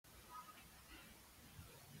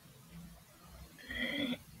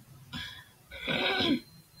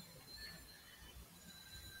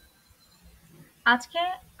আজকে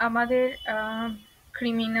আমাদের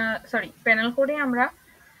পেনাল কোডে আমরা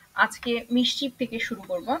আজকে মিসচিফ থেকে শুরু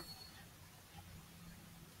করব।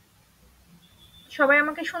 সবাই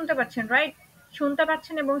আমাকে শুনতে পাচ্ছেন, রাইট? শুনতে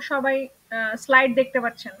পাচ্ছেন এবং সবাই স্লাইড দেখতে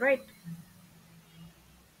পাচ্ছেন, রাইট?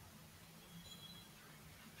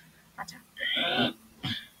 আচ্ছা,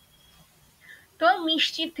 তো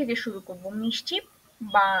মিসচিফ থেকে শুরু করব। মিসচিফ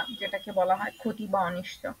বা যেটাকে বলা হয় ক্ষতি বা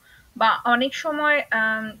অনিষ্ট, বা অনেক সময়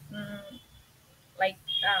লাইক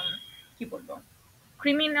কি বলবো,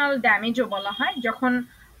 ক্রিমিনাল ড্যামেজও বলা হয়, যখন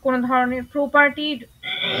কোনো ধরনের প্রপার্টির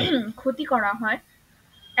ক্ষতি করা হয়।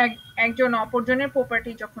 একজন অপরজনের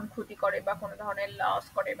প্রপার্টি যখন ক্ষতি করে বা কোনো ধরনের লস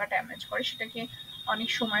করে বা ড্যামেজ করে, সেটাকে অনেক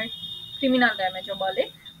সময় ক্রিমিনাল ড্যামেজও বলে,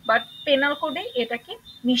 বাট পেনাল কোডে এটাকে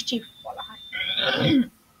মিসচিফ বলা হয়।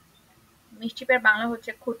 মিসচিফের বাংলা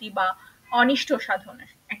হচ্ছে ক্ষতি বা অনিষ্ট সাধন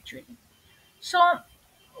actually. So,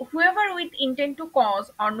 whoever with intent to cause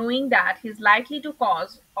or knowing that he is likely to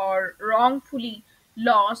cause or wrongfully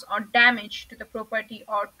loss or damage to the property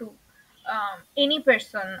or to any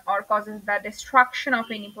person, or causes the destruction of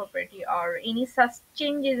any property or any such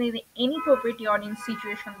changes in any property or in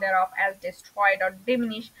situation thereof as destroyed or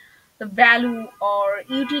diminish the value or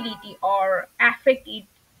utility or affect it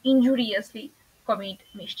injuriously, commit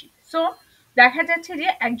mischief. So দেখা যাচ্ছে যে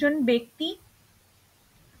একজন ব্যক্তি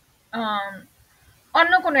আম,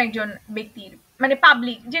 অন্য কোনো একজন ব্যক্তির, মানে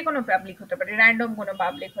পাবলিক, যে কোনো পাবলিক হতে পারে, র্যান্ডম কোনো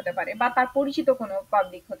পাবলিক হতে পারে, বা তার পরিচিত কোনো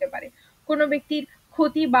পাবলিক হতে পারে, কোনো ব্যক্তির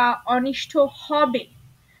ক্ষতি বা অনিষ্ট হবে,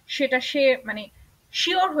 সেটা সে মানে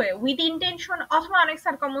শিওর হয়ে উইথ ইন্টেনশন, অথবা অনেক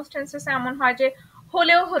সার্কামস্টেন্সেস এমন হয় যে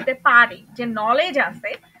হলেও হতে পারে যে নলেজ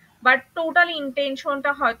আছে, বাট টোটাল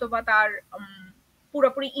ইন্টেনশনটা হয়তো বা তার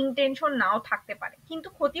পুরোপুরি ইন্টেনশন নাও থাকতে পারে, কিন্তু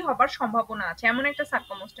ক্ষতি হবার সম্ভাবনা আছে, এমন একটা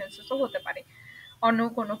সার্কামস্টেন্সেসও হতে পারে। অন্য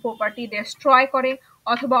কোনো প্রপার্টি ডেস্ট্রয় করে,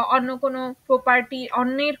 অথবা অন্য কোনো প্রপার্টি,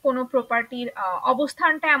 অন্যের কোনো প্রপার্টির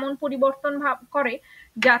অবস্থানটা এমন পরিবর্তন করে,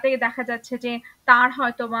 যাতে দেখা যাচ্ছে যে তার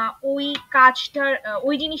হয়তো বা ওই কাজটার,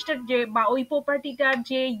 ওই জিনিসটার যে বা ওই প্রপার্টিটার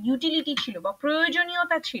যে ইউটিলিটি ছিল বা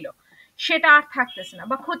প্রয়োজনীয়তা ছিল, সেটা আর থাকতেছে না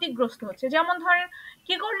বা ক্ষতিগ্রস্ত হচ্ছে। যেমন ধরেন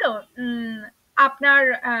কি করলো, আপনার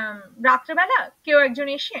রাত্রেবেলা কেউ একজন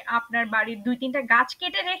এসে আপনার বাড়ির ২-৩টা গাছ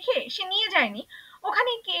কেটে রেখে সে নিয়ে যায়নি,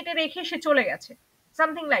 ওখানেই কেটে রেখে সে চলে গেছে,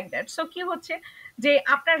 সামথিং লাইক দ্যাট। সো কি হচ্ছে যে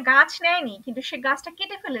আপনার গাছ নেয়নি, কিন্তু সে গাছটা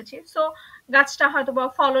কেটে ফেলেছে। সো গাছটা হয়তো বা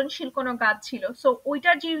ফলনশীল কোনো গাছ ছিল, সো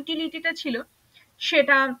ওইটার যে ইউটিলিটিটা ছিল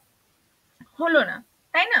সেটা হলো না,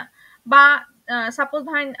 তাই না? বা সাপোজ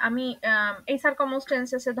ধরেন আমি এই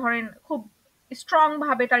সার্কামস্টেন্সেসে ধরেন খুব স্ট্রং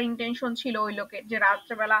ভাবে তার ইন্টেনশন ছিল ওই লোকের, যে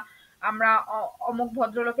রাত্রেবেলা আমরা অমুক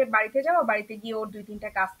ভদ্রলোকের বাড়িতে যাবো, বাড়িতে গিয়ে ওর ২-৩টা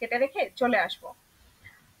গাছ কেটে রেখে চলে আসবো,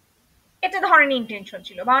 এটা ধরেন ইন্টেনশন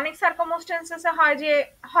ছিল। বা অনেক সার্কামস্টেন্সেস হয় যে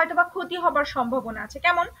হয়তো বা ক্ষতি হবার সম্ভাবনা আছে।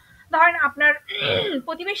 কেমন, ধরেন আপনার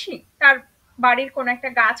প্রতিবেশী তার বাড়ির কোনো একটা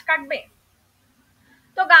গাছ কাটবে,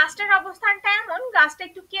 তো গাছটার অবস্থানটা এমন, গাছটা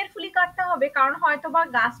একটু কেয়ারফুলি কাটতে হবে, কারণ হয়তো বা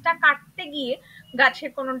গাছটা কাটতে গিয়ে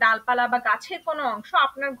গাছের কোনো ডালপালা বা গাছের কোনো অংশ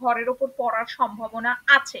আপনার ঘরের ওপর পড়ার সম্ভাবনা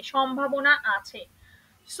আছে।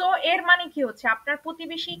 সো এর মানে কি হচ্ছে, আপনার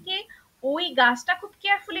প্রতিবেশীকে ওই গাছটা খুব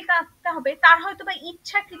কেয়ারফুলি কাটতে হবে। তার হয়তো বা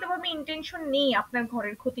ইচ্ছাকৃতভাবে ইন্টেনশন নেই আপনার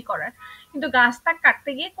ঘরের ক্ষতি করার, কিন্তু গাছটা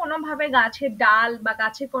কাটতে গিয়ে কোনোভাবে গাছের ডাল বা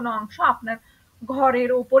গাছের কোনো অংশ আপনার ঘরের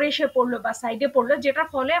ওপরে এসে পড়লো বা সাইডে পড়লো, যেটার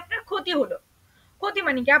ফলে আপনার ক্ষতি হলো। ক্ষতি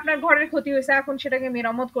মানে কি, আপনার ঘরের ক্ষতি হয়েছে, এখন সেটাকে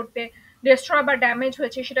মেরামত করতে, ডিস্ট্রয় বা ড্যামেজ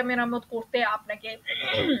হয়েছে সেটা মেরামত করতে আপনাকে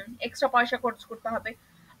এক্সট্রা পয়সা খরচ করতে হবে।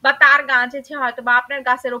 বা তার গাছ আছে হয়তো, বা আপনার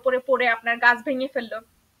গাছের ওপরে পড়ে আপনার গাছ ভেঙে ফেললো,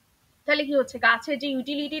 তাহলে কি হচ্ছে, গাছের যে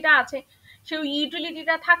ইউটিলিটিটা আছে সেই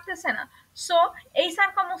ইউটিলিটিটা থাকতেছে না। সো এই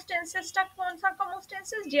সার্কামস্টেন্সেসটা কোন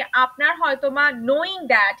সার্কামস্টেন্সেস, যে আপনার হয়তো বা knowing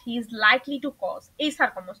that he is likely to cause, এই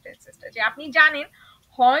সার্কামস্টেন্সেসটা যে আপনি জানেন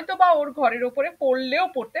হয়তো বা ওর ঘরের উপরে পড়লেও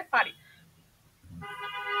পড়তে পারে।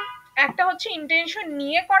 একটা হচ্ছে ইন্টেনশন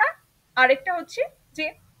নিয়ে করা, আরেকটা হচ্ছে যে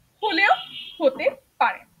হলেও হতে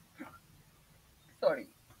পারে। সরি।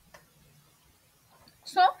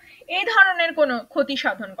 সো এই ধরনের কোনো ক্ষতি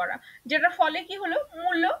সাধন করা, যেটার ফলে কি হলো,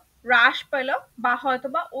 মূল্য হ্রাস পেল, বা হয়তো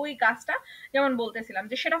বা ওই গাছটা, যেমন বলতেছিলাম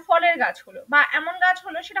যে সেটা ফলের গাছ হলো, বা এমন গাছ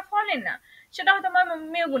হলো সেটা ফলের না, সেটা হয়তো বা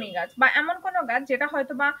মেহগুনি গাছ, বা এমন কোনো গাছ যেটা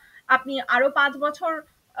হয়তো বা আপনি আরো 5 বছর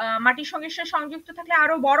মাটির সঙ্গে সে সংযুক্ত থাকলে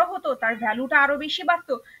আরো বড় হতো, তার ভ্যালুটা আরো বেশি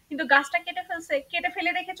বাড়তো, কিন্তু গাছটা কেটে ফেলছে, কেটে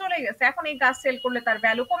ফেলে রেখে চলে গেছে, এখন এই গাছ সেল করলে তার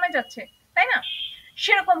ভ্যালু কমে যাচ্ছে, তাই না?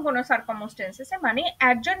 সেরকম কোনো সার্কামস্টেন্সেসে, মানে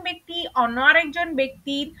একজন ব্যক্তি অন্য আরেকজন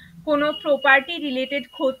ব্যক্তির কোনো প্রপার্টি রিলেটেড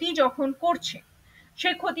ক্ষতি যখন করছে,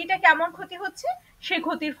 সেই ক্ষতিটা কেমন ক্ষতি হচ্ছে, সেই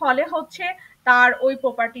ক্ষতির ফলে হচ্ছে তার ওই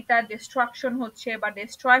প্রপার্টিটার ডিস্ট্রাকশন হচ্ছে বা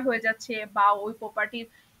ডিস্ট্রয় হয়ে যাচ্ছে, বা ওই প্রপার্টির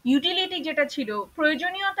ইউটিলিটি যেটা ছিল,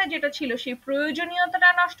 প্রয়োজনীয়তা যেটা ছিল, সেই প্রয়োজনীয়তাটা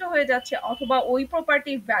নষ্ট হয়ে যাচ্ছে অথবা ওই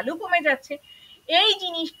প্রপার্টির ভ্যালু কমে যাচ্ছে, এই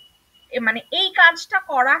জিনিস মানে এই কাজটা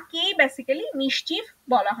করাকেই বেসিক্যালি মিসচিফ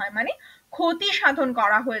বলা হয়, মানে ক্ষতি সাধন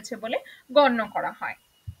করা হয়েছে বলে গণ্য করা হয়।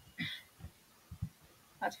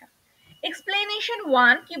 আচ্ছা, explanation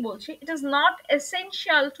 1 কি বলছে, it is not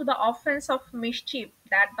essential to the offense of mischief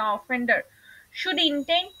that the offender should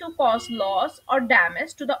intend to cause loss or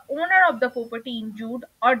damage to the owner of the property injured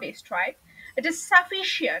or destroyed. It is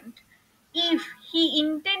sufficient if he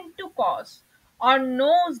intend to cause or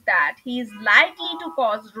knows that he is likely to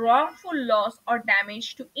cause wrongful loss or damage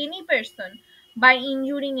to any person by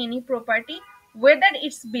injuring any property, whether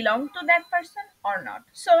it's belong to that person or not.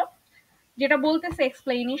 So যেটা বলতেছে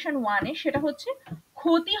explanation ওয়ানে, সেটা হচ্ছে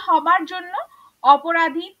ক্ষতি হবার জন্য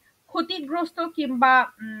অপরাধী ক্ষতিগ্রস্ত কিংবা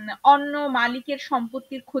অন্য মালিকের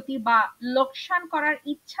সম্পত্তির ক্ষতি বা লোকসান করার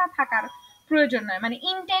ইচ্ছা থাকার প্রয়োজন নয়, মানে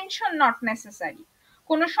ইন্টেনশন নট নেসেসারি।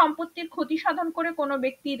 কোনো সম্পত্তির ক্ষতি সাধন করে কোনো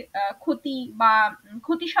ব্যক্তির ক্ষতি বা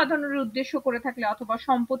ক্ষতি সাধনের উদ্দেশ্য করে থাকলে, অথবা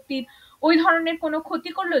সম্পত্তির ওই ধরনের কোনো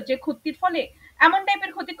ক্ষতি করলো যে ক্ষতির ফলে এমন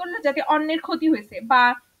টাইপের ক্ষতি করলো যাতে অন্যের ক্ষতি হয়েছে বা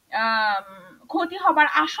ক্ষতি হবার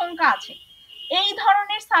আশঙ্কা আছে, এই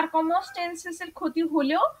ধরনের সার্কামস্টেন্সেসের ক্ষতি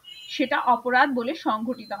হলেও সেটা অপরাধ বলে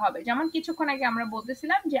সংঘটিত হবে। যেমন কিছুক্ষণ আগে আমরা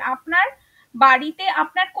বলতেছিলাম যে আপনার বাড়িতে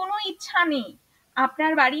আপনার কোনো ইচ্ছা নেই,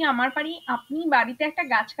 আপনার বাড়ি আমার বাড়ি, আপনি বাড়িতে একটা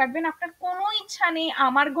গাছ কাটবেন, আপনার কোনো ইচ্ছা নেই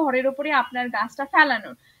আমার ঘরের উপরে আপনার গাছটা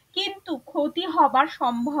ফেলানোর, কিন্তু ক্ষতি হবার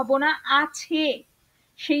সম্ভাবনা আছে,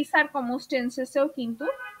 সেই সার্কামস্টেন্সেসেও কিন্তু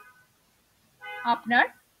আপনার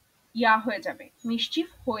ইয়া হয়ে যাবে, মিসচিফ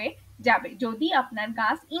হয়ে যাবে যদি আপনার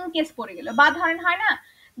গাছ ইনকেস পড়ে গেল। বা ধরেন হয় না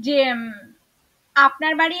যে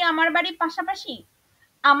আপনার বাড়ি আমার বাড়ির পাশাপাশি,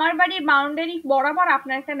 আমার বাড়ির বাউন্ডারি বরাবর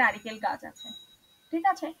আপনার একটা নারিকেল গাছ আছে, ঠিক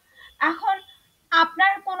আছে, এখন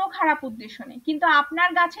আপনার কোনো খারাপ উদ্দেশ্য নেই, কিন্তু আপনার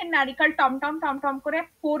গাছের নারিকেল টমটম টমটম করে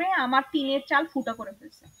পড়ে আমার টিনের চাল ফুটা করে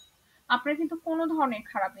ফেলছে, আপনার কিন্তু কোনো ধরনের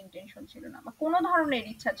খারাপ ইন্টেনশন ছিল না বা কোনো ধরনের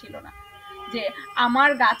ইচ্ছা ছিল না যে আমার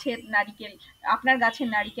গাছের নারিকেল, আপনার গাছের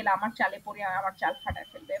নারিকেল আমার চালে পড়ে আমার চাল ফাটায়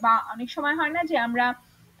ফেলবে। বা অনেক সময় হয় না যে আমরা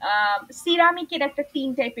সিরামিকের একটা টিন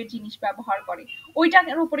টাইপের জিনিস ব্যবহার করে,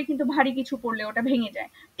 ওইটার উপরে কিন্তু ভারী কিছু পড়লে ওটা ভেঙে যায়।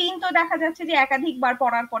 টিন তো দেখা যাচ্ছে যে একাধিকবার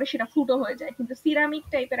পড়ার পরে সেটা ফুটো হয়ে যায়, কিন্তু সিরামিক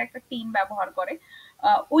টাইপের একটা টিন ব্যবহার করে,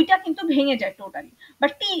 ওইটা কিন্তু ভেঙে যায় টোটালি।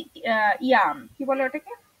 বাট ইয়া কি বলে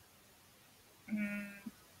ওটাকে,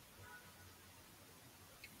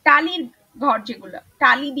 টালির ঘর, যেগুলো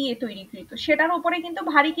টালি দিয়ে তৈরিকৃত, সেটার উপরে কিন্তু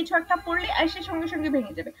ভারী কিছু একটা পড়লে এসে সঙ্গে সঙ্গে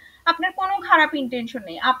ভেঙে যাবে। আপনার কোনো খারাপ ইন্টেনশন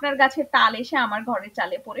নেই, আপনার গাছের তাল এসে আমার ঘরের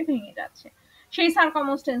চালে পড়ে ভেঙে যাচ্ছে, সেই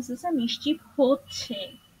সার্কামস্টেন্সেসে মিসচিফ হচ্ছে,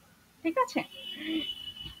 ঠিক আছে।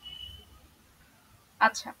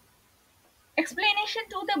 আচ্ছা, এক্সপ্লেনেশন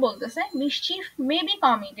 2 তে বলতেছে mischief may be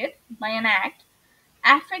committed by an act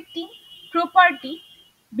affecting property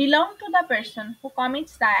belong to the person who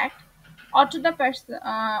commits the act or to the person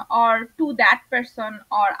or to that person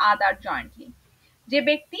or other jointly। যে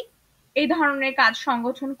ব্যক্তি এই ধরনের কাজ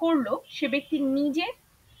সংগঠন করলো সে ব্যক্তি নিজে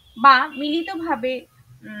বা মিলিতভাবে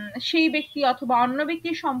সেই ব্যক্তি অথবা অন্য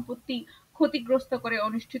ব্যক্তির সম্পত্তি ক্ষতিগ্রস্ত করে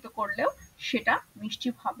অনুষ্ঠিত করলেও সেটা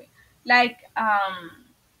মিসচিফ হবে। লাইক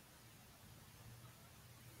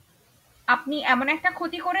আপনি এমন একটা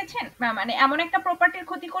ক্ষতি করেছেন, মানে এমন একটা প্রপার্টির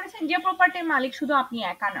ক্ষতি করেছেন যে প্রপার্টির মালিক শুধু আপনি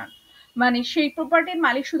একা নন, মানে সেই প্রপার্টির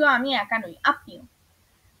মালিক শুধু আমি একা নই, আপনিও।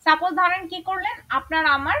 সাপোজ ধরেন কি করলেন, আপনার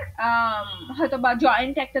আমার হয়তো বা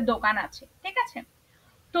জয়েন্ট একটা দোকান আছে, ঠিক আছে,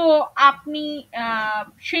 তো আপনি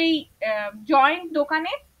সেই জয়েন্ট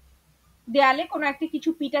দোকানে দেয়ালে কোনো একটা কিছু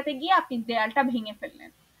পিটাতে গিয়ে আপনি দেয়ালটা ভেঙে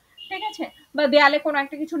ফেললেন, ঠিক আছে, বা দেয়ালে কোনো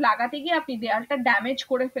একটা কিছু লাগাতে গিয়ে আপনি দেয়ালটা ড্যামেজ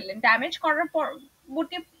করে ফেললেন, ড্যামেজ করার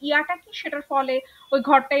পরবর্তী ইয়াটা কি, সেটার ফলে ওই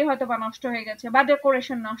ঘরটাই হয়তো বা নষ্ট হয়ে গেছে বা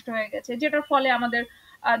ডেকোরেশন নষ্ট হয়ে গেছে, যেটার ফলে আমাদের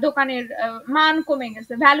দোকানের মান কমে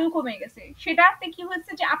গেছে, ভ্যালু কমে গেছে, সেটাতে কি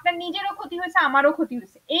হয়েছে যে আপনার নিজেরও ক্ষতি হয়েছে, আমারও ক্ষতি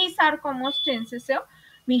হয়েছে, এই সার্কামস্টেন্সেসেও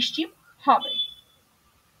মিসচিফ হবে।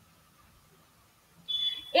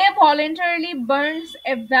 A voluntarily burns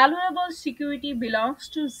a valuable security belongs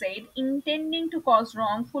to Z, intending to cause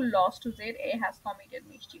wrongful loss to Z, A has committed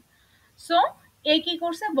mischief. So, A কি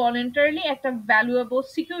করছে, voluntarily একটা valuable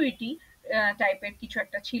security টাইপের কিছু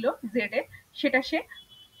একটা ছিল Z এর, সেটা সে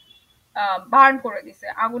বার্ন করে দিছে,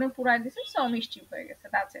 আগুনে পুড়ায় দিছে, সো মিসচিফ হয়ে গেছে,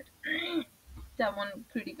 দ্যাটস ইট। তেমন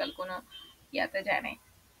ক্রিটিক্যাল কোনো ইয়াতে যায় নাই।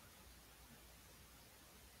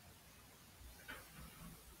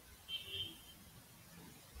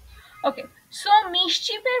 ওকে, সো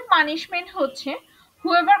মিসচিফের পানিশমেন্ট হচ্ছে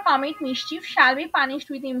whoever commit mischief shall be punished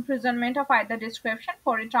with imprisonment of either description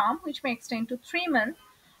for a term which may extend to 3 months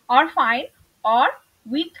or fine or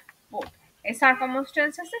with both। এই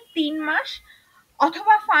সার্কামস্টেন্সেসে 3 মাস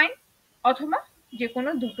অথবা ফাইন, অথবা যে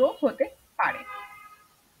কোনো দুটো হতে পারে।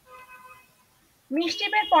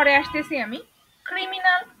 মিস্টিফের পরে আসতেছি আমি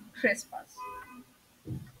ক্রিমিনাল ট্রেসপাস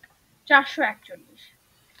 441।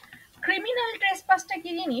 ক্রিমিনাল ট্রেসপাসটা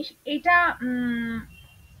কি জিনিস, এটা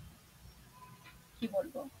কি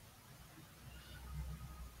বলবো,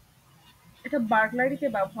 এটা বার্গলারিতে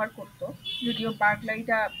ব্যবহার করতো, যদিও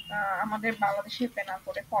বার্গলারিটা আমাদের বাংলাদেশে পেনাল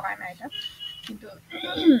কোডে পড়ায় না এটা, কিন্তু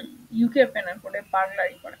ইউকে পেনাল কোডে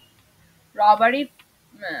বার্গলারি করে। রবারি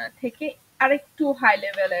থেকে আরেকটু হাই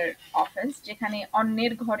লেভেলের অফেন্স, যেখানে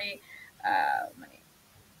অন্যের ঘরে মানে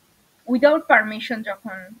উইদাউট পারমিশন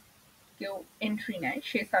যখন কেউ এন্ট্রি নেয়,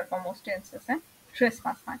 সেই সার্কামস্টেন্সেসে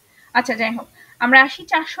ট্রেসপাস হয়। আচ্ছা, যাই হোক, আমরা আসি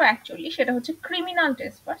 441, সেটা হচ্ছে criminal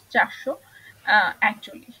trespass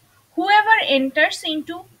 441। Whoever enters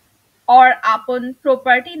into or upon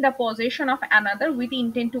property in the possession of another with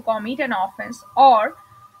intent to commit an offense or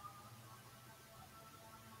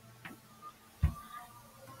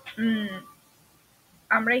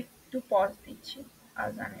আমরা একটু পজ দিচ্ছি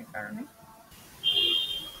আজানের কারণে।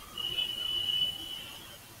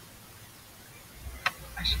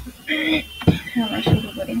 আমরা শুরু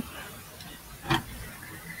করি।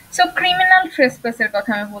 সো ক্রিমিনাল ট্রেসপাসের কথা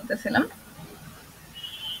আমি বলতেছিলাম।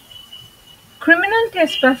 Criminal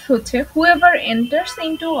trespass হচ্ছে whoever enters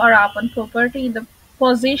into or upon property in the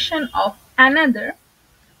possession of another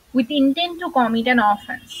with intent to commit an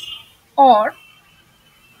offense or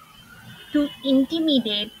to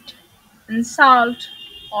intimidate, insult,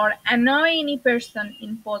 or annoy any person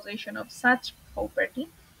in possession of such property,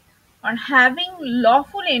 or having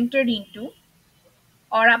lawful entered into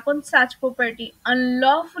or upon such property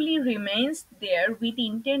unlawfully remains there with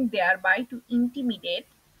intent thereby to intimidate,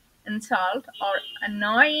 insult, or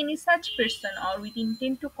annoy any such person or with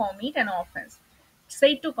intent to commit an offense,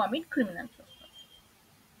 said to commit criminal trespass.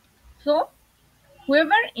 So,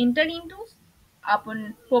 whoever enter into upon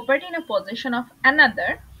property in a possession of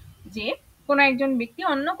another, যে কোনো একজন ব্যক্তি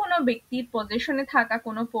অন্য কোনো ব্যক্তির পজিশনে থাকা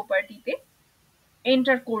কোনো প্রপার্টিতে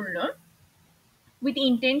এন্টার করলো, উইথ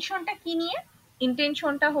ইন্টেনশনটা কি নিয়ে,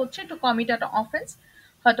 ইন্টেনশনটা হচ্ছে টু কমিট আন অফেন্স,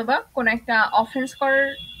 হয়তোবা কোনো একটা অফেন্স করার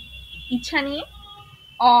ইচ্ছা নিয়ে,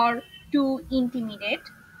 অর টু ইন্টিমিডেট,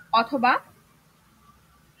 অথবা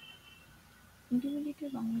ইন্টিমিডেটের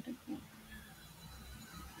বাংলাটা কি,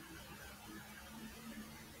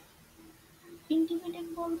 ইন্টিমিডেট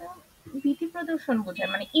বলতে ভীতি প্রদর্শন বোঝায়,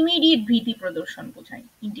 মানে ইমিডিয়েট ভীতি প্রদর্শন বোঝায়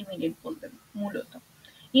ইন্টিমিডেট বলতে। মূলত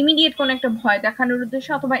ইমিডিয়েট কোন একটা ভয় দেখানোর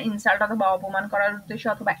উদ্দেশ্যে, অথবা ইনসাল্ট অথবা অপমান করার উদ্দেশ্যে,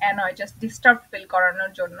 অথবা অ্যানয় জাস্ট ডিস্টার্ব ফিল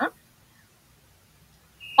করানোর জন্য,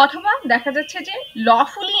 অথবা দেখা যাচ্ছে যে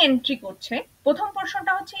লফুলি এন্ট্রি করছে। প্রথম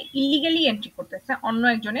পোর্শনটা হচ্ছে ইলিগালি এন্ট্রি করতেছে অন্য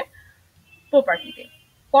একজনের প্রপার্টিতে,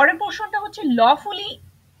 পরের পোর্শনটা হচ্ছে লফুলি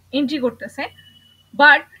এন্ট্রি করতেছে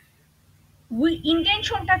বাট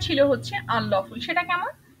ইন্টেনশনটা ছিল হচ্ছে আনলফুল। সেটা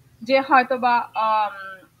কেমন, যে হয়তো বা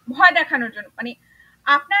ভয় দেখানোর জন্য, মানে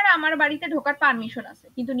আপনার আমার বাড়িতে ঢোকার পারমিশন আছে,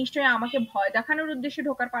 কিন্তু নিশ্চয়ই আমাকে ভয় দেখানোর উদ্দেশ্যে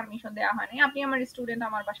ঢোকার পারমিশন দেওয়া হয়নি। আপনি আমার স্টুডেন্ট,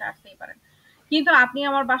 আমার বাসায় আসতেই পারেন, কিন্তু আপনি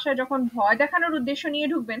আমার বাসায় যখন ভয় দেখানোর উদ্দেশ্য নিয়ে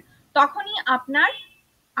ঢুকবেন, তখনই আপনার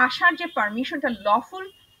আসার যে পারমিশনটা লফুল,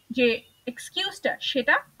 যে এক্সকিউজটা,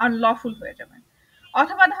 সেটা আনলফুল হয়ে যাবে।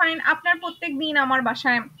 অথবা ধরেন আপনার প্রত্যেক দিন আমার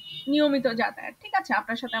বাসায় নিয়মিত যাতায়াত, ঠিক আছে,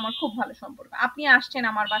 আপনার সাথে আমার খুব ভালো সম্পর্ক, আপনি আসছেন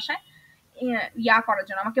আমার বাসায় ইয়া করার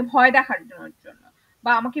জন্য, আমাকে ভয় দেখার জন্য,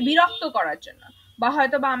 বা আমাকে বিরক্ত করার জন্য, বা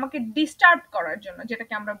হয়তো বা আমাকে ডিস্টার্ব করার জন্য,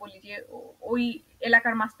 যেটাকে আমরা বলি যে ওই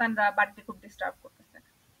এলাকার মাস্তানরা বাড়িতে খুব ডিস্টার্ব করতেছে,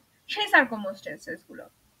 সেই সার্কামস্টেন্সেস গুলো,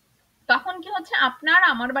 তখন কি হচ্ছে, আপনার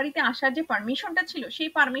আমার বাড়িতে আসার যে পারমিশনটা ছিল, সেই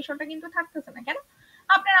পারমিশনটা কিন্তু থাকতেছে না। কেন?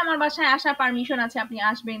 আপনার আমার বাসায় আসা পারমিশন আছে, আপনি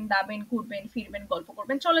আসবেন, দাবেন, ঘুরবেন, ফিরবেন, গল্প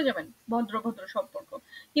করবেন, চলে যাবেন, ভদ্র ভদ্র সম্পর্ক।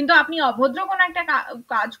 কিন্তু আপনি অভদ্র কোনো একটা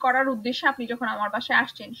কাজ করার উদ্দেশ্যে আপনি যখন আমার বাসায়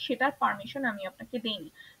আসছেন, সেটার পারমিশন আমি আপনাকে দেইনি।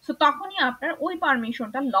 সো তখনই আপনার ওই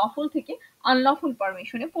পারমিশনটা লফুল থেকে আনলফুল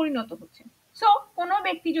পারমিশনে পরিণত হচ্ছে। সো কোনো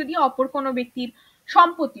ব্যক্তি যদি অপর কোনো ব্যক্তির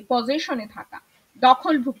সম্পত্তি পজেশনে থাকা,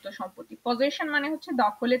 দখলভুক্ত সম্পত্তি, পজেশন মানে হচ্ছে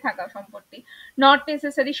দখলে থাকা সম্পত্তি, নট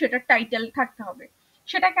নেসেসারি সেটার টাইটেল থাকতে হবে।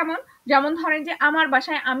 সেটা কেমন, যেমন ধরেন যে আমার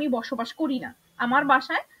বাসায় আমি বসবাস করি না, আমার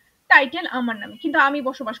বাসায় টাইটেল আমার নামে, কিন্তু আমি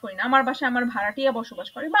বসবাস করি না, আমার বাসায় আমার ভাড়াটিয়া বসবাস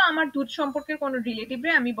করে, বা আমার দূর সম্পর্কের কোনো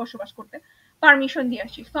রিলেটিভরে আমি বসবাস করতে পারমিশন দিয়ে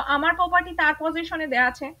আসছি, তো আমার প্রপার্টি তার পজিশনে দেয়া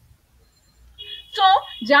আছে। সো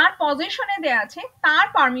যার পজিশনে দেয়া আছে তার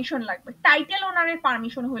পারমিশন লাগবে, টাইটেল ওনারের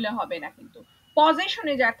পারমিশন হলে হবে না, কিন্তু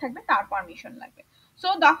পজিশনে যার থাকবে তার পারমিশন লাগবে। সো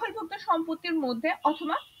দখলভুক্ত সম্পত্তির মধ্যে,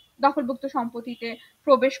 অথবা দখলভুক্ত সম্পত্তিতে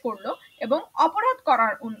প্রবেশ করলো এবং অপরাধ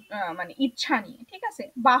করার মানে ইচ্ছা নিয়ে, ঠিক আছে,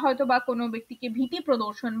 বা হয়তো বা কোনো ব্যক্তিকে ভীতি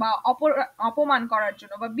প্রদর্শন বা অপমান করার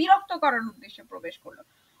জন্য বা বিরক্ত করার উদ্দেশ্যে প্রবেশ করলো,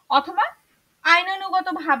 অথবা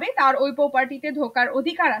আইনানুগতভাবে তার ওই প্রপার্টিতে ঢোকার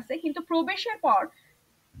অধিকার আছে, কিন্তু প্রবেশের পর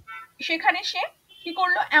সেখানে সে কি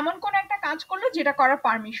করলো, এমন কোন একটা কাজ করলো যেটা করার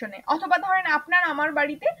পারমিশন নেই। অথবা ধরেন আপনার আমার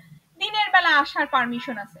বাড়িতে দিনের বেলা আসার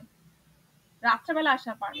পারমিশন আছে, রাত্রেবেলা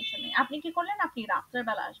আসার পারমিশন নেই, আপনি কি করলেন, আপনি রাত্রের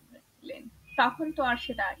বেলা আসলেন, তখন তো আর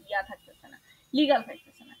সেটা থাকতেছে না, লিগাল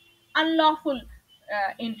থাকতেছে না, আনলফুল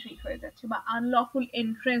এন্ট্রি হয়ে যাচ্ছে বা আনলফুল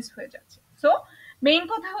এন্ট্রেন্স হয়ে যাচ্ছে। সো মেইন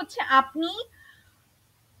কথা হচ্ছে আপনি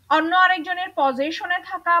অন্য আরেকজনের পজেশনে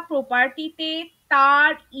থাকা প্রপার্টিতে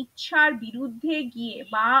তার ইচ্ছার বিরুদ্ধে গিয়ে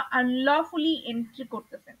বা আনলফুলি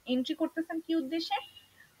এন্ট্রি করতেছেন কি উদ্দেশ্যে,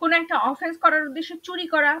 কোন একটা অফেন্স করার উদ্দেশ্যে, চুরি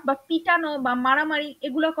করা বা পিটানো বা মারামারি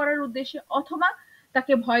এগুলো করার উদ্দেশ্যে, অথবা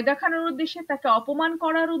তাকে ভয় দেখানোর উদ্দেশ্যে, তাকে অপমান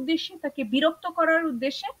করার উদ্দেশ্যে, তাকে বিরক্ত করার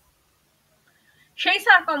উদ্দেশ্যে, সেই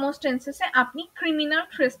সার্কামস্টেন্সেসে আপনি ক্রিমিনাল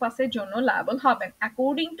ট্রেসপাসের জন্য লায়াবল হবেন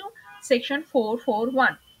অ্যাকর্ডিং টু সেকশন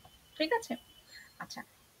 441। ঠিক আছে? আচ্ছা,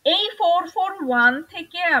 এই 441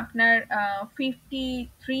 থেকে আপনার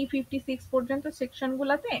 53 56 পর্যন্ত সেকশন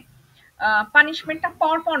গুলাতে পানিশমেন্টটা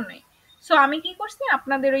পরপর নেই। সো আমি কি করছি,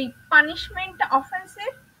 আপনাদের ওই পানিশমেন্ট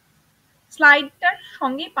অফেন্সের স্লাইডটার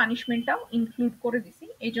সঙ্গে পানিশমেন্টটাও ইনক্লুড করে দিছি।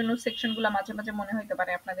 এই জন্য সেকশনগুলো মাঝে মাঝে মনে হইতে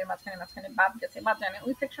পারে আপনাদের মাঝখানে বাদ গেছে, বাদ জানে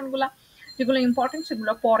ওই সেকশনগুলো যেগুলো ইম্পর্টেন্ট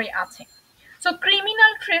সেগুলো পরে আছে। সো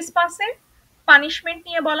ক্রিমিনাল ট্রেসপাসের পানিশমেন্ট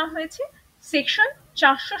নিয়ে বলা হয়েছে সেকশন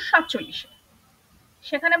 447।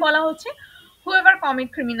 সেখানে বলা হচ্ছে whoever commit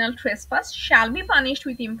criminal trespass shall be punished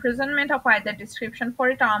with imprisonment of either description for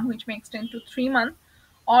a term which may extend to 3 months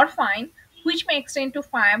or fine which may extend to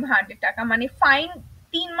 500 টাকা, মানে ফাইন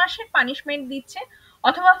 3 মাসের punishment দিচ্ছে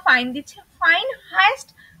অথবা ফাইন দিচ্ছে, ফাইন হাইয়েস্ট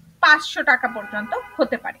 500 টাকা পর্যন্ত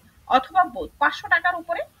হতে পারে, অথবা বোধ 500 টাকার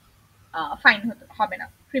উপরে ফাইন হবে না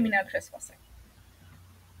ক্রিমিনাল ট্রেসপাসে।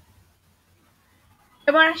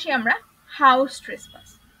 এবার আসি আমরা হাউস ট্রেসপাস।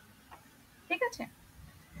 ঠিক আছে,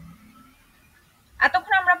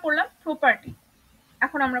 এতক্ষণ আমরা পড়লাম প্রপার্টি,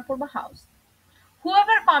 এখন আমরা পড়বো house.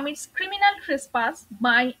 Whoever commits criminal trespass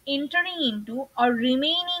by entering into or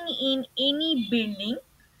remaining in any building,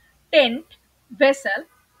 tent, vessel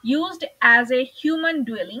used as a human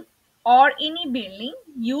dwelling or any building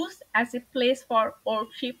used as a place for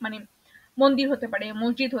worship, মানে মন্দির হতে পারে,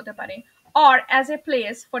 মসজিদ হতে পারে, or as a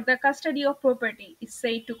place for the custody of property is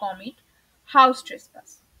said to commit house trespass.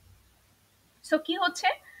 So কি হচ্ছে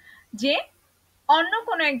যে অন্য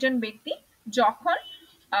কোনো একজন ব্যক্তি যখন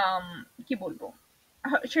কি বলবো,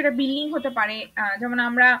 সেটা বিল্ডিং হতে পারে, যেমন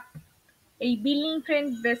আমরা এই বিল্ডিং, ট্রেন,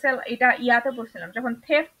 ভেসেল এটা ইয়াতে পড়ছিলাম যখন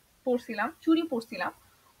থেফট পড়ছিলাম, চুরি পড়ছিলাম,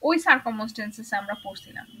 ওই সার্কামস্টেন্সেসে আমরা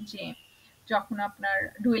পড়ছিলাম যে যখন আপনার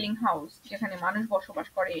ডুয়েলিং হাউস যেখানে মানুষ বসবাস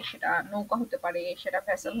করে, সেটা নৌকা হতে পারে, সেটা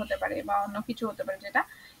ভেসেল হতে পারে বা অন্য কিছু হতে পারে যেটা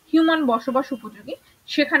হিউম্যান বসবাস উপযোগী,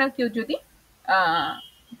 সেখানে কেউ যদি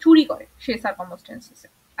চুরি করে সেই সার্কামস্টেন্সেসে।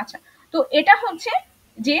 আচ্ছা, তো এটা হচ্ছে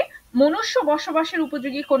যে মনুষ্য বসবাসের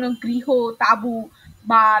উপযোগী কোনো গৃহ, তাঁবু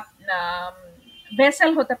বা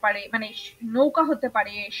ভেসেল হতে পারে, মানে নৌকা হতে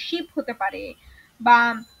পারে, শিপ হতে পারে বা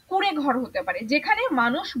কুঁড়ে ঘর হতে পারে যেখানে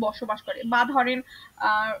মানুষ বসবাস করে। বা ধরেন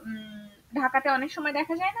ঢাকাতে অনেক সময়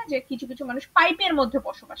দেখা যায় না যে কিছু কিছু মানুষ পাইপের মধ্যে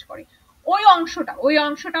বসবাস করে, ওই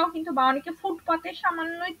অংশটাও কিন্তু, বা অনেকে ফুটপাতে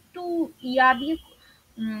সামান্য একটু ইয়া দিয়ে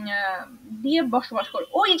দিয়ে বসবাস করে,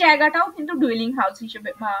 ওই জায়গাটাও কিন্তু ডুয়েলিং হাউস হিসেবে,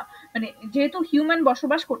 মানে যেহেতু হিউম্যান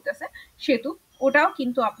বসবাস করতেছে সেহেতু ওটাও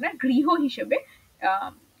কিন্তু আপনার গৃহ হিসেবে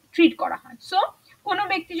ট্রিট করা হয়। সো কোনো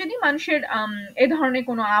ব্যক্তি যদি মানুষের এ ধরনের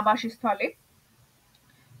কোনো আবাসস্থলে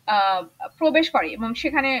প্রবেশ করে এবং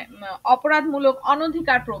সেখানে অপরাধমূলক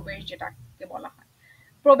অনধিকার প্রবেশ যেটাকে বলা হয়,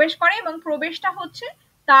 প্রবেশ করে, এবং প্রবেশটা হচ্ছে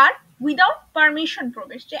তার উইদাউট পারমিশন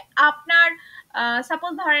প্রবেশ, যে আপনার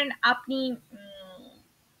সাপোজ ধরেন আপনি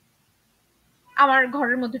আমার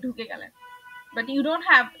ঘরের মধ্যে ঢুকে গেলেন, but you don't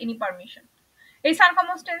have any permission. এই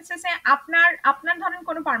সার্কামস্টেন্সেসে আপনার ধরেন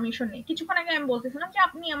কোনো পারমিশন নেই। কিছুক্ষণ আগে আমি বলতেছিলাম যে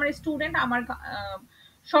আপনি আমার স্টুডেন্ট, আমার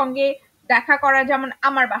সঙ্গে দেখা করা, যেমন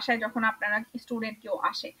আমার বাসায় যখন আপনারা স্টুডেন্ট কেউ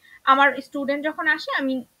আসে, আমার স্টুডেন্ট যখন আসে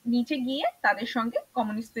আমি নিচে গিয়ে তাদের সঙ্গে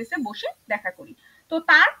কমন স্পেসে বসে দেখা করি, তো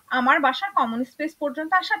তার আমার বাসার কমন স্পেস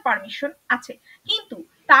পর্যন্ত আসার পারমিশন আছে, কিন্তু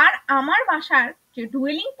তার আমার বাসার যে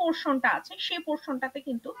ডুয়েলিং পোর্শনটা আছে সেই পোর্শনটাতে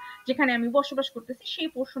কিন্তু, যেখানে আমি বসবাস করতেছি সেই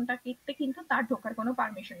পোর্শনটাতে কিন্তু তার ঢোকার কোনো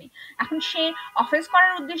পারমিশন নেই। এখন সে অফেন্স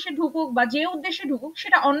করার উদ্দেশ্যে ঢুকুক বা যে উদ্দেশ্যে ঢুকুক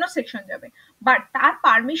সেটা অন্য সেকশন যাবে, বাট তার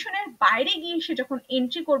পারমিশনের বাইরে গিয়ে সে যখন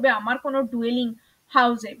এন্ট্রি করবে আমার কোনো ডুয়েলিং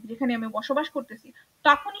হাউসে যেখানে আমি বসবাস করতেছি,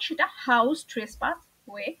 তখনই সেটা হাউস ট্রেসপাস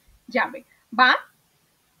হয়ে যাবে। বা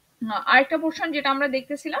আরেকটা পোর্শন যেটা আমরা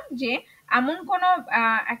দেখতেছিলাম যে এমন কোনো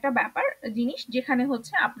একটা ব্যাপার জিনিস যেখানে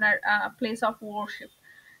হচ্ছে আপনার প্লেস অফ ওয়ারশিপ,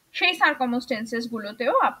 সেই সার্কামস্টেন্সেস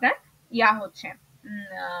গুলোতেও আপনার হচ্ছে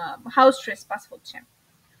হাউস ট্রেসপাস হচ্ছে।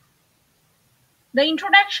 The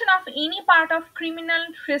introduction of any part of criminal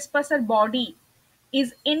trespasser body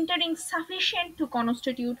is entering sufficient to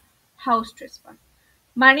constitute house trespass.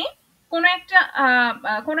 মানে কোনো একটা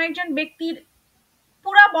কোনো একজন ব্যক্তির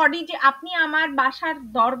পুরা বডি, যে আপনি আমার বাসার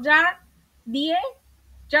দরজা দিয়ে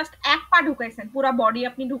জাস্ট এক পা ঢুকাইছেন, পুরা বডি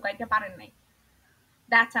আপনি ঢুকাইতে পারেন নাই,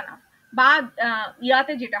 দ্যাটস এনাফ। বা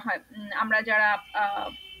ইয়াতে যেটা হয়, আমরা যারা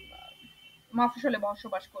মফস্বলে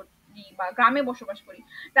বসবাস করি বা গ্রামে বসবাস করি,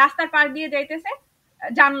 রাস্তার পাশ দিয়ে যাইতেছে,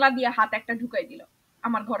 জানলা দিয়ে হাত একটা ঢুকাই দিল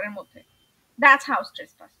আমার ঘরের মধ্যে, দ্যাটস হাউস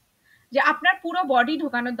ট্রেসপাস। যে আপনার পুরো বডি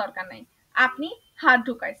ঢুকানোর দরকার নাই, আপনি হাত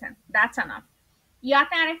ঢুকাইছেন, দ্যাটস এনাফ।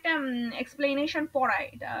 ইয়াতে আরেকটা এক্সপ্লেনেশন পড়ায়,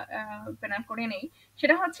 এটা পেনাল করে নেই।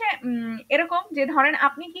 সেটা হচ্ছে এরকম যে ধরেন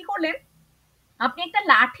আপনি কি করলেন, আপনি একটা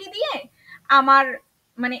লাঠি দিয়ে আমার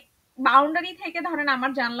মানে বাউন্ডারি থেকে ধরেন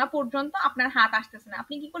আমার জানলা পর্যন্ত আপনার হাত আসতেছে না,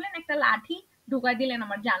 আপনি কি করলেন, একটা লাঠি ঢুকাই দিলেন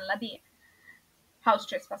আমার জানলা দিয়ে, হাউস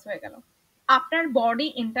ট্রেসপাস হয়ে গেল। আপনার বডি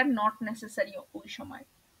এন্টার নট নেসেসারি ওই সময়।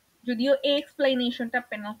 যদিও এই এক্সপ্লেনেশনটা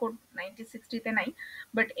পেনাল কোড 1960 তে নাই,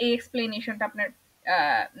 বাট এই এক্সপ্লেনেশনটা আপনার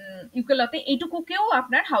ইউকেলতে এইটুকুকেও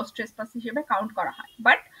আপনার হাউস ট্রেসপাস হিসেবে কাউন্ট করা হয়।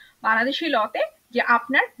 বাট বাংলাদেশি লতে যে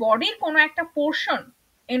আপনার বডির কোনো একটা পোর্শন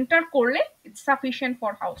এন্টার করলে it's sufficient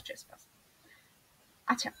for house trespass.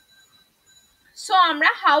 আচ্ছা, সো আমরা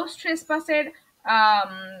হাউস ট্রেসপাসের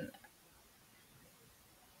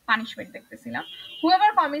পানিশমেন্ট দেখতেছিলাম। Whoever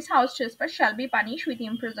commits house trespass shall be punished with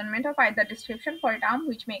imprisonment of either description for a term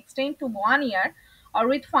which may extend to 1 year, or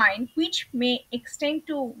with fine which may extend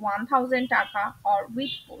to 1000 টাকা, or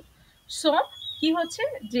with both. So কি হচ্ছে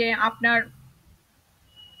যে আপনার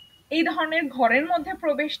এই ধরনের ঘরের মধ্যে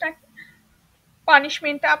প্রবেশটা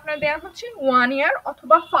পানিশমেন্টটা আপনার দেওয়া হচ্ছে 1 year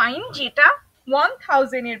অথবা ফাইন, যেটা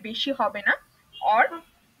 1000 এর বেশি হবে না, অর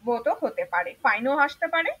বোথও হতে পারে, ফাইনও আসতে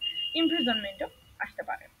পারে, ইমপ্রিজনমেন্টও আসতে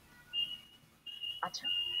পারে। আচ্ছা,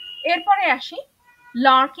 এরপরে আসি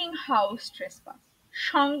লার্কিং হাউস ট্রেসপাস,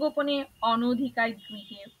 সংগোপনে অনধিকার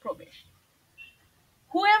গৃহে প্রবেশ।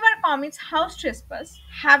 Whoever commits house trespass,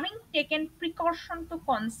 having taken precaution to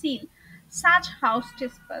conceal such house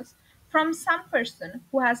trespass from some person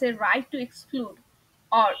who has a right to exclude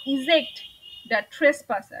or eject the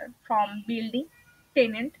trespasser from building,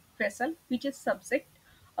 tenant, vessel which is subject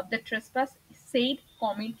of the trespass, said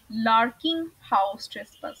commit lurking house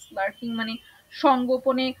trespass. Lurking মানে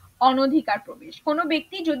সংগোপনে অনধিকার প্রবেশ। কোনো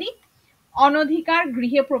ব্যক্তি যদি অনধিকার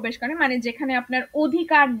গৃহে প্রবেশ করে, মানে যেখানে আপনার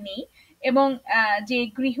অধিকার নেই, এবং যে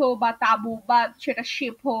গৃহ বা তাঁবু বা সেটা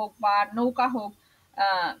শিপ হোক বা নৌকা হোক,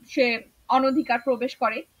 সে অনধিকার প্রবেশ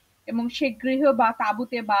করে এবং সে গৃহ বা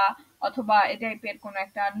তাঁবুতে বা অথবা এ টাইপের কোনো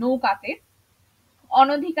একটা নৌকাতে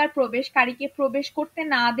অনধিকার প্রবেশকারীকে প্রবেশ করতে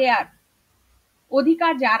না দেয়ার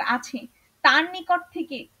অধিকার যার আছে, তার নিকট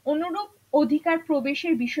থেকে অনুরূপ অধিকার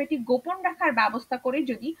প্রবেশের বিষয়টি গোপন রাখার ব্যবস্থা করে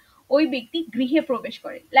যদি ওই ব্যক্তি গৃহে প্রবেশ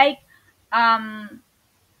করে, লাইক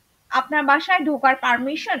আপনার বাসায় ঢোকার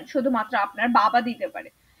পারমিশন শুধুমাত্র আপনার বাবা দিতে পারে,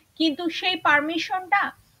 কিন্তু সেই পারমিশনটা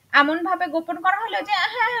এমন ভাবে গোপন করা হলো যে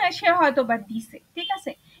হ্যাঁ হ্যাঁ সে হয়তো বা দিছে, ঠিক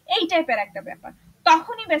আছে, এই টাইপের একটা ব্যাপার,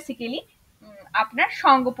 তখনই বেসিক্যালি আপনার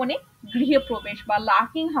সংগোপনে গৃহে প্রবেশ বা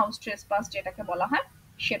লার্কিং হাউস ট্রেসপাস যেটাকে বলা হয়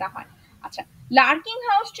সেটা হয়। আচ্ছা, লার্কিং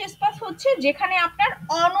হাউস ট্রেসপাস হচ্ছে যেখানে আপনার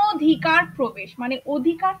অনধিকার প্রবেশ, মানে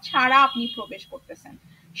অধিকার ছাড়া আপনি প্রবেশ করতেছেন,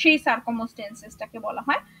 সেই সার্কামস্টেন্সেসটাকে বলা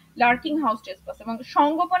হয় লার্কিং হাউস ট্রেসপাস। এবং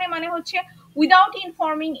সংগোপনে মানে হচ্ছে উইদাউট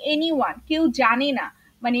ইনফর্মিং এনিওয়ান, কেউ জানে না,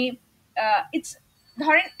 মানে ইটস,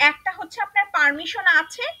 ধরেন একটা হচ্ছে আপনার পারমিশন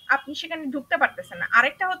আছে আপনি সেখানে ঢুকতে পারতেছেন না,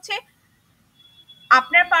 আরেকটা হচ্ছে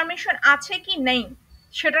আপনার পারমিশন আছে কি নেই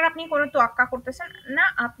সেটার আপনি কোনো তোয়াক্কা করতেছেন না,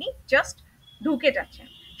 আপনি জাস্ট ঢুকে যাচ্ছেন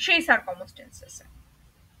সেই সার্কামস্টেন্সেসে।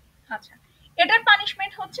 আচ্ছা, এটার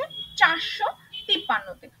পানিশমেন্ট হচ্ছে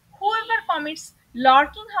 453-তে। Whoever commits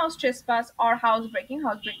lurking house trespass or house breaking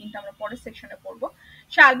টা আমরা পরের সেকশনে পড়বো,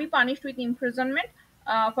 shall be punished with imprisonment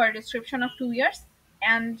for a description of 2 years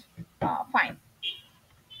and fine.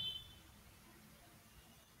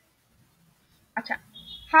 আচ্ছা,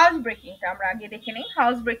 হাউস ব্রেকিংটা আমরা আগে দেখে নেই।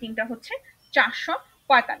 হাউস ব্রেকিংটা হচ্ছে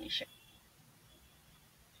 445-এ।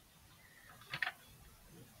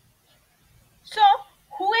 So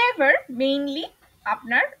whoever mainly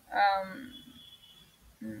আপনার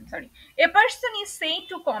sorry, a person is said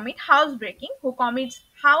to commit house breaking who commits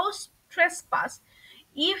house trespass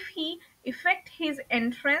if he effect his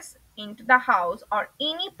entrance into the house or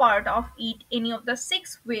any part of it any of the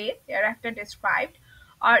 6 way thereafter described,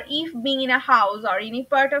 or if being in a house or any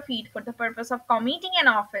part of it for the purpose of committing an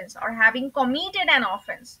offense or having committed an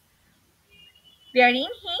offense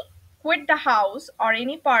wherein he quit the house or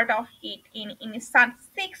any part of it in such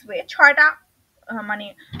 6 way, ছয়টা মানে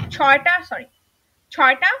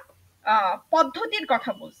ছয়টা পদ্ধতির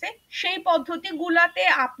কথা বলছে, সেই পদ্ধতিগুলাতে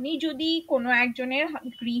আপনি যদি কোনো একজনের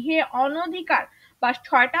গৃহে অনধিকার বা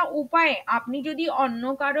 6টা উপায়ে আপনি যদি অন্য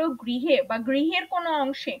কারো গৃহে বা গৃহের কোনো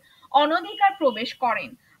অংশে অনধিকার প্রবেশ করেন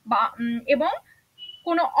বা এবং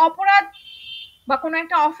কোনো অপরাধ বা কোনো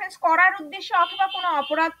একটা অফেন্স করার উদ্দেশ্যে অথবা কোনো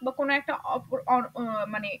অপরাধ বা কোনো একটা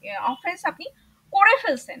মানে অফেন্স আপনি করে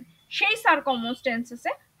ফেলছেন, সেই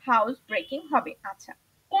সার্কামস্টেন্সেসে হাউস ব্রেকিং হবে। আচ্ছা,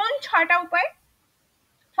 কোন 6টা উপায়?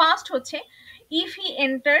 ফার্স্ট হচ্ছে, if he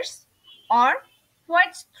enters or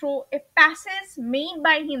quits through a passage made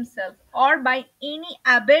by himself or by any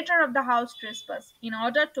abettor of the house trespass in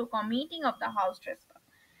order to committing of the house trespass।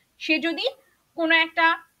 সে যদি কোনো একটা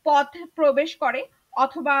পথ প্রবেশ করে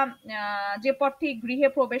অথবা যে পথে গৃহে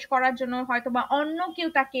প্রবেশ করার জন্য হয়তোবা অন্য কেউ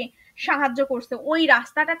তাকে সাহায্য করছে, ওই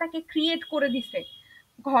রাস্তাটা তাকে ক্রিয়েট করে দিছে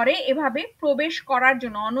ঘরে এভাবে প্রবেশ করার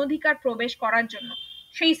জন্য, অনধিকার প্রবেশ করার জন্য,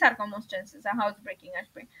 সেই সার্কামস্টেন্সেস হাউস ব্রেকিং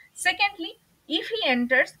আসবে। Secondly, if he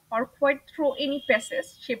enters or quite through any passage,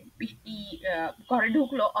 সে ঘরে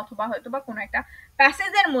ঢুকলো অথবা হয়তোবা কোনো একটা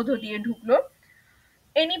প্যাসেজের মধ্য দিয়ে ঢুকলো,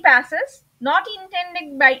 any passage not intended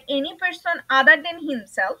by any person other than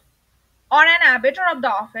himself or an abettor of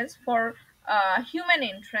the offense for human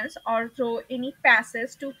entrance or through any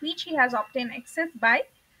passage to which he has obtained access by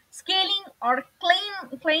scaling or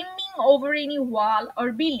climbing over any wall or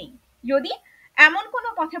building। যদি এমন কোনো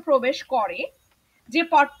পথে প্রবেশ করে যে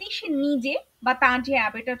পথটি সে নিজে বা তার যে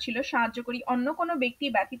অ্যাবেটর ছিল সাহায্যকারী অন্য কোনো ব্যক্তি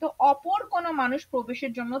ব্যতীত অপর কোনো মানুষ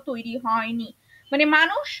প্রবেশের জন্য তৈরি হয়নি, মানে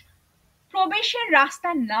মানুষ প্রবেশের রাস্তা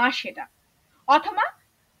না সেটা, অথবা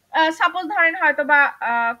সাপোজ ধরেন হয়তোবা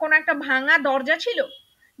কোনো একটা ভাঙা দরজা ছিল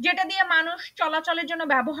যেটা দিয়ে মানুষ চলাচলের জন্য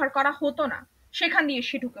ব্যবহার করা হতো না, সেখান দিয়ে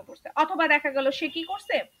সে ঢুকে পড়ছে, অথবা দেখা গেল সে কি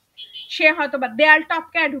করছে, সে হয়তোবা দেয়াল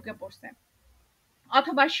টপকায় ঢুকে পড়ছে,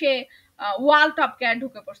 অথবা সে ওয়াল টপকায়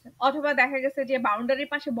ঢুকে পড়ছে, অথবা দেখা গেছে যে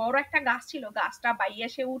বাউন্ডারির পাশে বড় একটা গাছ ছিল, গাছটা বাইয়ে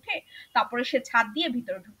সে উঠে তারপরে সে ছাদ দিয়ে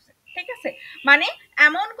ভিতরে ঢুকছে। ঠিক আছে, মানে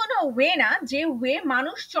এমন কোনো ওয়ে না যে ওয়ে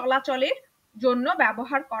মানুষ চলাচলের জন্য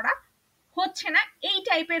ব্যবহার করা হচ্ছে না, এই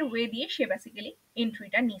টাইপের ওয়ে দিয়ে সে বেসিক্যালি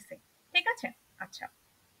এন্ট্রিটা নিছে। ঠিক আছে, আচ্ছা।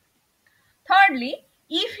 Thirdly,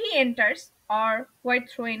 if he enters or quite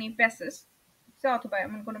through any passage, অথবা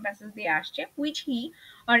এমন কোনো প্যাসেজ দিয়ে আসছে which he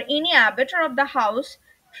or any abettor of the house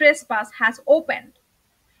trespass has opened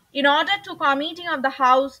in order to committing of the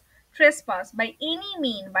house trespass by any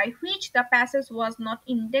mean by which the passage was not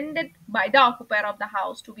intended by the occupier of the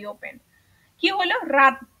house to be opened। কি হলো,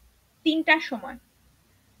 রাত 3টার সময়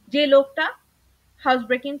যে লোকটা house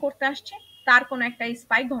breaking করতে আসছে তার কোনো একটা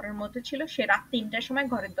স্পাই ঘরের মধ্যে ছিল, সে রাত 3টার সময়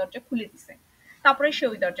ঘরের দরজা খুলে দিছে, তারপরে সে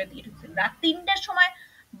ওই দরজা দিয়ে ঢুকছে। রাত 3টার সময়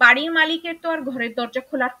বাড়ির মালিকের তো আর ঘরের দরজা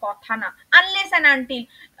খোলার কথা না, আনলেস অ্যান্ড আনটিল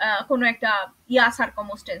কোনো একটা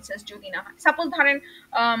সার্কামস্টেন্সেস যদি না হয়। সাপোজ ধরেন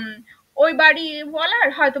ওই বাড়ি বলার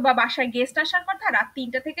হয়তো বা বাসায় গেস্ট আসার কথা রাত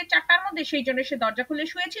 3টা থেকে 4টার মধ্যে, সেই জন্য সে দরজা খুলে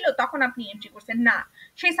শুয়েছিল, তখন আপনি এন্ট্রি করছেন না,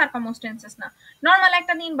 সেই সার্কামস্টেন্সেস না। নর্মাল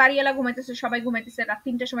একটা দিন বাড়িওয়ালা ঘুমাইতেছে, সবাই ঘুমাইতেছে, রাত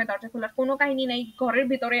 3টার সময় দরজা খোলার কোনো কাহিনী নাই, ঘরের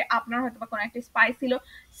ভিতরে আপনার হয়তো বা কোনো একটা স্পাই ছিল,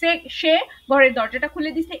 সে ঘরের দরজাটা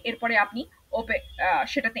খুলে দিছে, এরপরে আপনি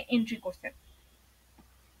সেটাতে এন্ট্রি করছেন।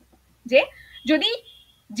 যে যদি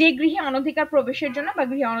যে গৃহে অনধিকার প্রবেশের জন্য বা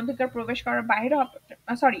গৃহে অনধিকার প্রবেশ করার বাইরে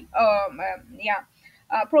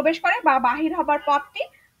প্রবেশ করে বা বাহির হবার পথটি,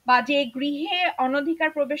 বা যে গৃহে অনধিকার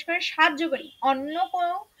প্রবেশ করে সাহায্যকারী অন্য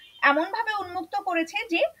কেউ এমন ভাবে উন্মুক্ত করেছে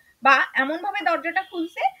যে, বা এমন ভাবে দরজাটা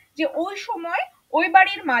খুলছে যে ওই সময় ওই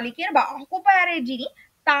বাড়ির মালিকের বা অকুপায়ারের যিনি,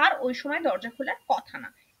 তার ওই সময় দরজা খোলার কথা না।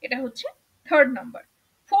 এটা হচ্ছে থার্ড নাম্বার।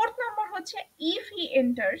 ফোর্থ নাম্বার হচ্ছে, if he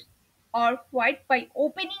enters or quite by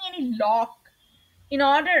opening any lock in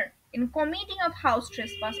order in committing of house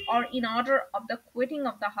trespass or in order of the quitting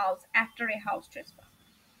of the house after a house trespass।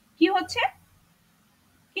 কি হচ্ছে,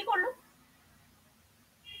 কি করলো,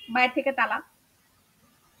 বাইরে থেকে তালা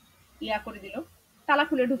করে দিল, তালা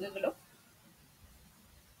খুলে ঢুকে গেল,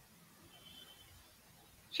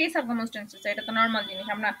 সেই সার্কামস্টেন্সেস, এটা তো নর্মাল জিনিস।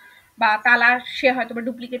 আমরা বা তালা সে হয়তো বা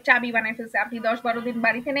ডুপ্লিকেট চাবি বানাই ফেলছে, আপনি 10-12 দিন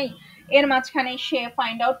বাড়িতে নেই, এর মাঝখানে সে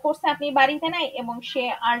ফাইন্ড আউট করছে আপনি বাড়িতে নাই, এবং সে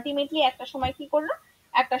আলটিমেটলি একটা সময় কি করলো,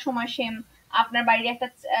 একটা সময় সে আপনার বাড়ির একটা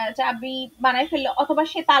চাবি বানাই ফেললো, অথবা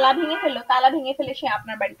সে তালা ভেঙে ফেললো, তালা ভেঙে ফেলে সে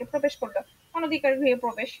আপনার বাড়িতে প্রবেশ করলো, অনধিকার গৃহে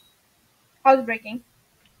প্রবেশ, house breaking.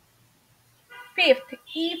 Fifth,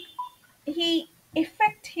 if he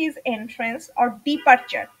effect his entrance or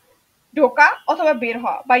departure, ঢোকা অথবা বের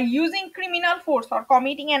হওয়া, by using criminal force or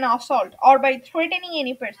committing an assault or by threatening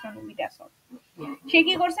any person with assault। সে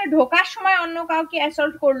কি করছে, ঢোকার সময় অন্য কাউকে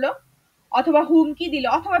অ্যাসল্ট করলো, অথবা হুমকি দিল,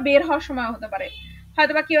 অথবা বের হওয়ার সময় হতে পারে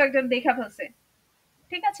হয়তোবা কেউ একজন দেখা ফেলছে।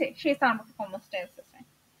 ঠিক আছে, সেই circumstances.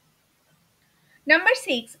 Number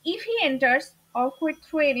 6, if he enters or quit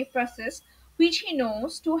through any process which he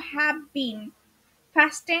knows to have been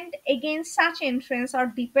fastened against such entrance or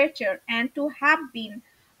departure, and to have been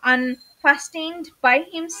unfastened by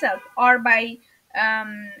himself or by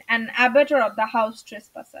an abator of the house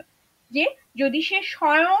trespasser, যে যদি সে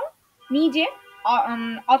স্বয়ং নিজে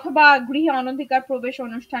অথবা গৃহে অনধিকার প্রবেশ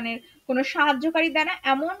অনুষ্ঠানের কোনো সাহায্যকারী দ্বারা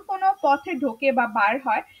এমন কোনো পথে ঢোকে বা বার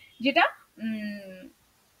হয় যেটা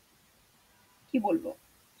কি বলবো,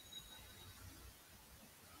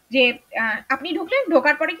 যে আপনি ঢুকলেন,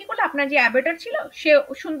 ঢোকার পরে কি করলো, আপনার যে অ্যাবেটার ছিল সে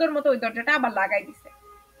সুন্দর মতো ওই দরজাটা আবার লাগাই দিছে,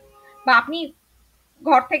 বা আপনি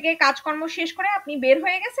ঘর থেকে কাজকর্ম শেষ করে আপনি বের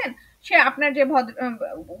হয়ে গেছেন, সে আপনার যে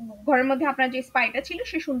ঘরের মধ্যে আপনার যে স্পাইটা ছিল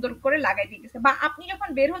সে সুন্দর করে লাগাই দিয়ে গেছে, বা আপনি যখন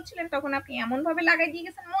বের হচ্ছিলেন তখন আপনি এমন ভাবে লাগাই দিয়ে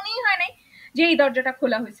গেছেন মনেই হয় নাই যে এই দরজাটা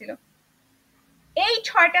খোলা হয়েছিল। এই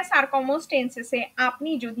 ৬টা সার্কামস্টেন্সেসে আপনি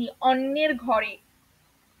যদি অন্যের ঘরে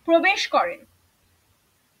প্রবেশ করেন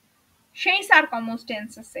সেই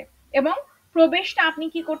সার্কামস্টেন্সেসে, এবং প্রবেশটা আপনি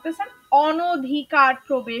কি করতেছেন, অনধিকার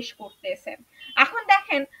প্রবেশ করতেছেন। এখন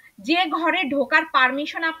দেখেন, যে ঘরে ঢোকার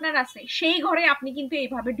পারমিশন আপনার আছে সেই ঘরে আপনি কিন্তু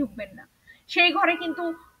এইভাবে ঢুকবেন না, সেই ঘরে কিন্তু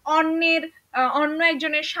অন্যের অন্য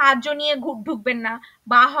একজনের সাহায্য নিয়ে ঢুকবেন না,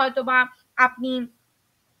 বা হয়তো বা আপনি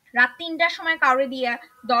রাত ৩টার সময় কাউরে দিয়ে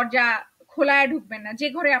দরজা খোলায় ঢুকবেন না, যে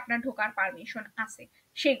ঘরে আপনার ঢোকার পারমিশন আছে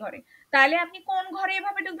সেই ঘরে। তাহলে আপনি কোন ঘরে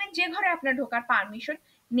এভাবে ঢুকবেন, যে ঘরে আপনার ঢোকার পারমিশন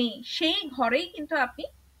নেই সেই ঘরেই কিন্তু আপনি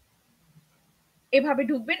এভাবে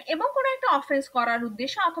ঢুকবেন, এবং কোনো একটা অফেন্স করার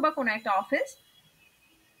উদ্দেশ্যে অথবা কোনো একটা অফেন্স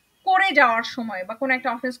করে যাওয়ার সময়, বা কোনো একটা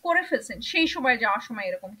অফেন্স করে ফেলছেন সেই সময় যাওয়ার সময়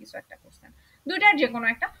এরকম কিছু একটা করছেন, দুইটার যে কোনো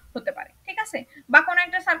একটা হতে পারে, ঠিক আছে। বা কোনো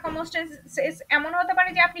একটা সার্কামস্টেন্স এমন হতে পারে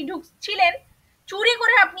যে আপনি ঢুকছিলেন, চুরি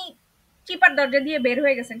করে আপনি চিপার দরজা দিয়ে বের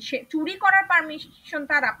হয়ে গেছেন, সে চুরি করার পারমিশন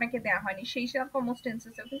তার আপনাকে দেওয়া হয়নি, সেই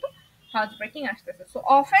সার্কামস্টেন্সেসেও কিন্তু হাউস ব্রেকিং আসতেছে। সো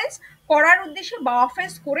অফেন্স করার উদ্দেশ্যে বা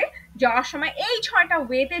অফেন্স করে যাওয়ার সময় এই ৬টা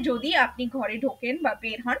ওয়েতে যদি আপনি ঘরে ঢোকেন বা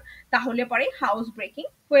বের হন তাহলে পরে হাউস ব্রেকিং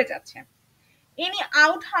হয়ে যাচ্ছে। Any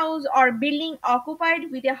outhouse or building occupied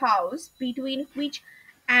with a house between which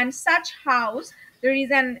and such house there is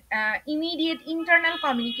an immediate internal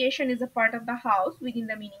communication is a part of the house within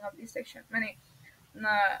the meaning of this section, মানে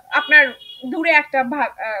আপনার দূরে একটা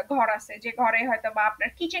ঘর আছে যে ঘরে হয়তো বা আপনার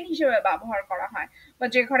কিচেন হিসেবে ব্যবহার করা হয়, বা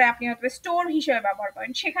যে ঘরে আপনি হয়তো স্টোর হিসেবে ব্যবহার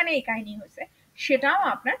করেন, সেখানে এই কাহিনী হয়েছে, সেটাও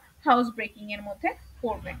আপনার হাউস ব্রেকিং এর মধ্যে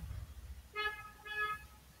পড়বে।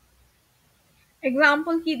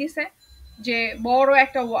 এক্সাম্পল কি দিছে, যে বড়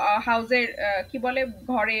একটা হাউসের কি বলে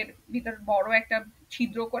ঘরের ভিতর বড় একটা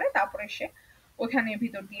ছিদ্র করে তারপরে সে ওখানে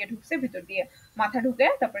ভিতর দিয়ে ঢুকছে, ভিতর দিয়ে মাথা ঢুকে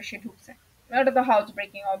তারপরে সে ঢুকছে, এটা তো হাউস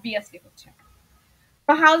ব্রেকিং অবভিয়াসলি হচ্ছে।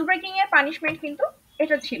 তো হাউস ব্রেকিং এর পানিশমেন্ট কিন্তু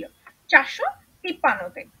এটা ছিল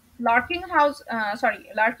 453-তে,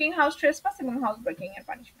 লার্কিং হাউস ট্রেসপাস এবং হাউস ব্রেকিং এর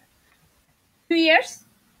পানিশমেন্ট 2 years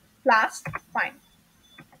প্লাস ফাইন।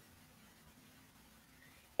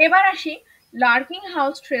 এবার আসি lurking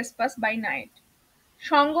house trespass by night,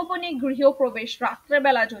 সঙ্গোপনে গৃহপ্রবেশ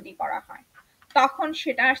রাত্রেবেলা যদি করা হয় তখন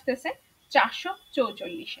সেটা আসতেছে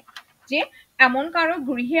 444-এ, যে এমন কারো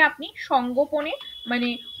গৃহে আপনি সঙ্গোপনে মানে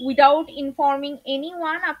উইদাউট ইনফর্মিং এনি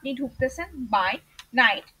ওয়ান আপনি ঢুকতেছেন বাই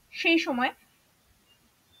নাইট, সেই সময়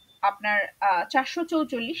আপনার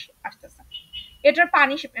 444 আসতেছে। এটার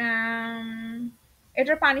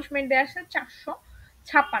পানিশমেন্ট দেওয়া আছে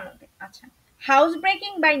 456-তে। আচ্ছা, হাউস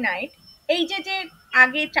ব্রেকিং বাই নাইট, এই যে যে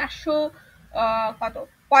আগে 400 কত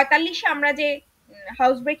 45-এ আমরা যে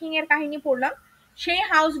হাউস ব্রেকিং এর কাহিনী পড়লাম, সেই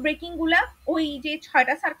হাউস ব্রেকিং গুলা ওই যে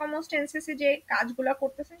 6টা সার্কামস্টেন্সেসে যে কাজগুলা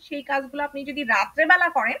করতেছেন সেই কাজগুলো আপনি যদি রাত্রেবেলা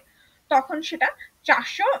করেন তখন সেটা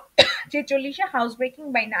 446-এ হাউস ব্রেকিং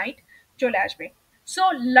বাই নাইট চলে আসবে। So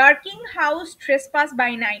lurking house trespass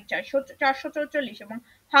by night 444 এবং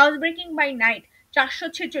হাউস ব্রেকিং বাই নাইট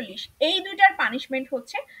 446, এই দুইটার পানিশমেন্ট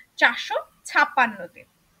হচ্ছে 456-তে।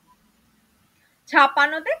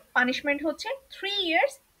 56-তে পানিশমেন্ট হচ্ছে 3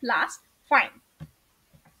 years প্লাস ফাইন।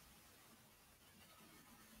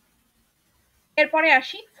 এরপরে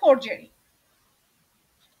আসি ফোরজারি।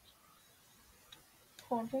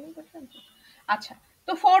 আচ্ছা,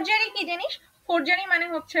 তো ফোরজারি কি জিনিস? ফোরজারি মানে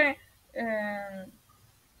হচ্ছে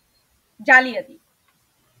জালিয়াতি,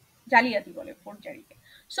 জালিয়াতি বলে ফোরজারিকে।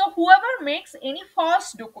 So whoever makes any false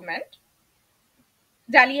document,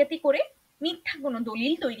 জালিয়াতি করে মিথ্যা কোনো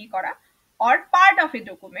দলিল তৈরি করা, or part of A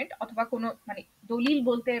document, অথবা কোনো মানে দলিল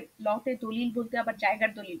বলতে লতে দলিল বলতে আবার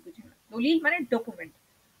জায়গার দলিল বুঝে না, দলিল মানে ডকুমেন্ট,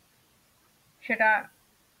 সেটা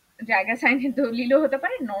জায়গা সাইনের দলিলও হতে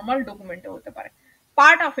পারে, নর্মাল ডকুমেন্টও হতে পারে।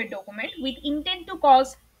 Part of A document with intent two cause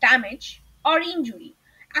damage or injury.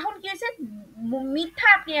 এখন কি হয়েছে, মিথ্যা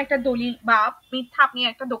আপনি একটা দলিল বা মিথ্যা আপনি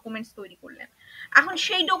একটা ডকুমেন্টস তৈরি করলেন, এখন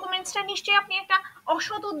সেই ডকুমেন্টসটা নিশ্চয়ই আপনি একটা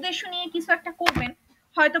অসৎ উদ্দেশ্য নিয়ে কিছু একটা করবেন,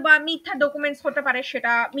 হয়তো বা মিথ্যা ডকুমেন্টস হতে পারে,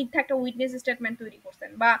 সেটা মিথ্যা একটা উইটনেস স্টেটমেন্ট তৈরি করছেন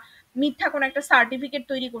বা মিথ্যা কোনো একটা সার্টিফিকেট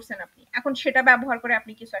তৈরি করছেন আপনি, এখন সেটা ব্যবহার করে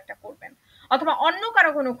আপনি কিছু একটা করবেন, অথবা অন্য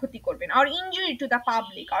কারো কোনো ক্ষতি করবেন, or injury to the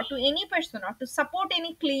public or to any person or to support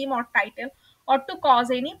any claim or title or to cause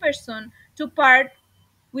any person to part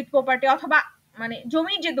with property, অথবা মানে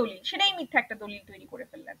জমির যে দলিল সেটাই মিথ্যা একটা দলিল তৈরি করে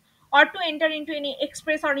ফেললেন, or to enter into any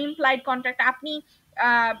express or implied contract, আপনি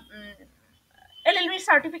এলএলবি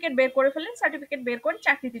সার্টিফিকেট বের করে ফেললেন, সার্টিফিকেট বের করে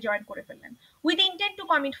চাকরিতে জয়েন করে ফেললেন, with intent two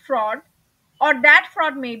commit fraud or that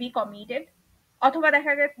fraud may be committed, অথবা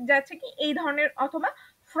দেখা যাচ্ছে কি এই ধরনের, অথবা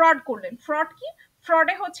ফ্রড করলেন। ফ্রড কি?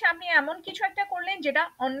 ফ্রডে হচ্ছে আপনি এমন কিছু একটা করলেন যেটা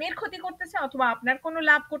অন্যের ক্ষতি করতেছে অথবা আপনার কোনো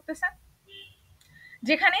লাভ করতেছে,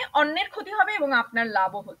 যেখানে অন্যের ক্ষতি হবে এবং আপনার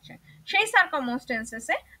লাভও হচ্ছে, সেই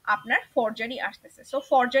সার্কামস্টেন্সেসে আপনার ফরজারি আসতেছে। সো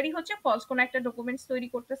ফরজারি হচ্ছে ফলস কোনো একটা ডকুমেন্টস তৈরি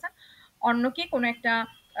করতেছেন অন্যকে কোনো একটা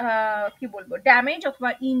কি বলবো ড্যামেজ অথবা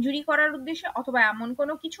ইনজুরি করার উদ্দেশ্যে, অথবা এমন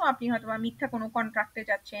কোনো কিছু আপনি হয়তো মিথ্যা কোনো কন্ট্রাক্টে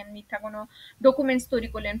যাচ্ছেন, মিথ্যা কোনো ডকুমেন্টস তৈরি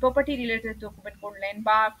করলেন, প্রপার্টি রিলেটেড ডকুমেন্ট করলেন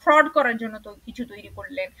বা ফ্রড করার জন্য তো কিছু তৈরি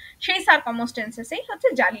করলেন, সেই সার্কামস্টেন্সেসেই হচ্ছে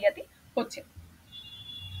জালিয়াতি হচ্ছে।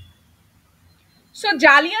 সো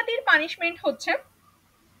জালিয়াতির পানিশমেন্ট হচ্ছে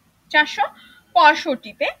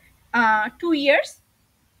 465-তে 2 years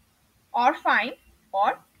or fine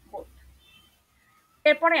or both.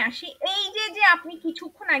 এরপরে আসি, এই যে যে আপনি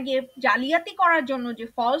কিছুক্ষণ আগে জালিয়াতি করার জন্য যে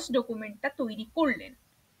ফলস ডকুমেন্টটা তৈরি করলেন,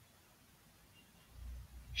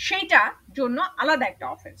 সেটা জন্য আলাদা একটা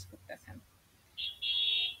অফেন্স করতেছেন।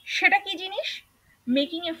 সেটা কি জিনিস?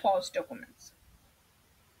 Making A false documents.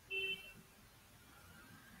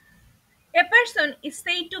 A person is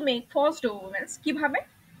said to make false documents কিভাবে?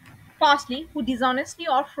 Firstly, who dishonestly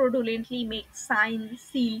or fraudulently makes, sign,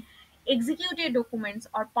 seal, execute a documents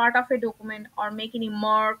or part of a document or make any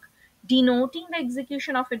mark denoting the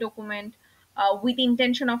execution of a document with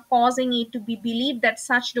intention of causing it to be believed that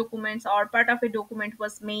such documents or part of a document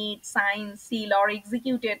was made, signed, sealed, or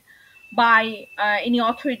executed by any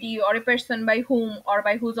authority or a person by whom or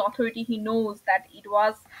by whose authority he knows that it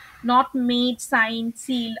was not made, signed,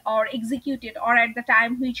 sealed, or executed, or at the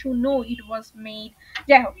time which you know it was made.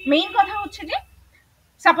 যাই হোক, main কথা হচ্ছে যে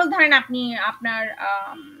suppose ধরেন আপনি আপনার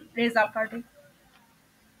result কার্ডে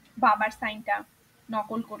বাবার সাইনটা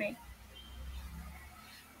নকল করে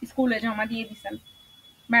স্কুলে জমা দিয়ে দিছেন,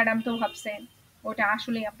 ম্যাডাম তো ভাবছেন ওটা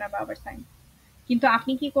আসলেই আপনার বাবার সাইন, কিন্তু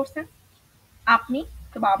আপনি কি করছেন? আপনি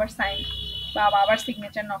তো বাবার সাইন বা বাবার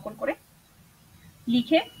সিগনেচার নকল করে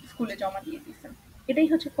লিখে স্কুলে জমা দিয়ে দিচ্ছেন, এটাই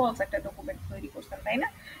হচ্ছে ফলস একটা ডকুমেন্ট তৈরি করছেন, তাই না?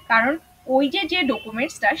 কারণ ওই যে যে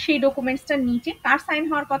ডকুমেন্টসটা, সেই ডকুমেন্টসটার নিচে কার সাইন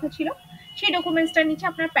হওয়ার কথা ছিল? সেই ডকুমেন্টসটার নিচে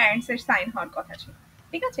আপনার প্যারেন্টসের সাইন হওয়ার কথা ছিল,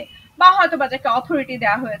 ঠিক আছে? বা হয়তো বা যাকে অথরিটি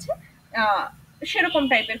দেওয়া হয়েছে সেরকম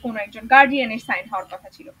টাইপের কোনো একজন গার্ডিয়ানের সাইন হওয়ার কথা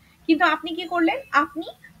ছিল, কিন্তু আপনি কি করলেন? আপনি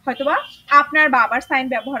হয়তোবা আপনার বাবার সাইন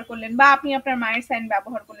ব্যবহার করলেন বা আপনি আপনার মায়ের সাইন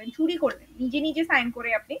ব্যবহার করলেন, চুরি করলেন, নিজে নিজে সাইন করে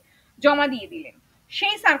আপনি জমা দিয়ে দিলেন।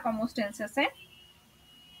 সেই সার্কামস্টেন্সেসে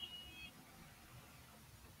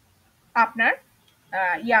আপনার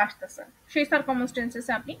আসতেছে, সেই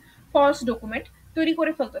সার্কামস্টেন্সেসে আপনি ফলস ডকুমেন্ট তৈরি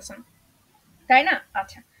করে ফেলতেছেন, তাই না?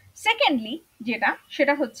 আচ্ছা, সেকেন্ডলি যেটা,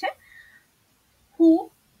 সেটা হচ্ছে who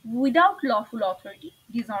without lawful authority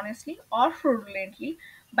dishonestly or fraudulently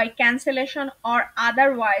by cancellation or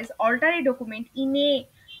otherwise alter a document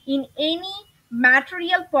in any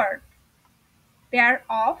material part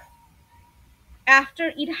thereof after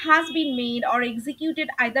it has been made or executed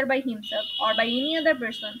either by himself or by any other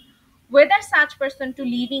person, whether such person to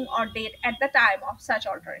living or dead at the time of such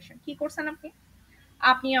alteration. কি করছেন আপনি?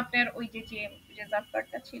 আপনি আপনার ওই যে যে result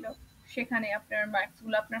কার্ডটা ছিল, সেখানে আপনার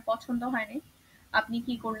মার্কসগুলো আপনার পছন্দ হয়নি, আপনি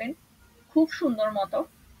কি করলেন? খুব সুন্দর মতো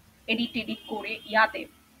এডিট করে ইয়াতে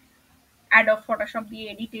অ্যাডব ফটোশপ দিয়ে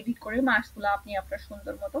এডিট করে মার্কসগুলো আপনি আপনার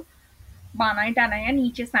সুন্দর মতো বানায় টানায়া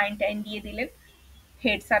নিচে সাইন টাইন দিয়ে দিলেন।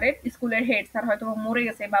 হেড স্যারের, স্কুলের হেড স্যার হয়তো মরে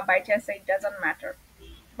গেছে বা by chance, it doesn't matter,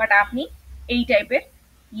 but আপনি এই টাইপের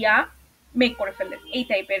মেক করে ফেললেন, এই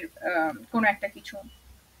টাইপের কোনো একটা কিছু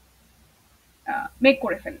মেক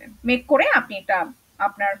করে ফেললেন, মেক করে আপনি একটা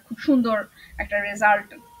আপনার খুব সুন্দর একটা রেজাল্ট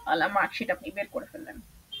মার্কশিট আপনি বের করে ফেললেন।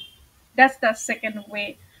 That's the second way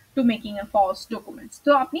to making A false documents.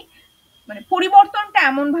 তো আপনি মানে পরিবর্তনটা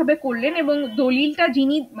এমন ভাবে করলেন এবং দলিলটা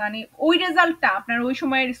যিনি মানে ওই রেজাল্টটা আপনার ওই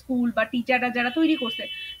সময়ের স্কুল বা টিচাররা যারা তৈরি করছে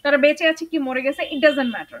তারা বেঁচে আছে কি মরে গেছে, ইট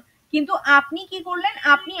ডাজন্ট ম্যাটার, কিন্তু আপনি কি করলেন?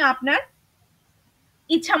 আপনি আপনার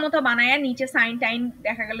ইচ্ছা মতো বানায় নিচে সাইন টাইন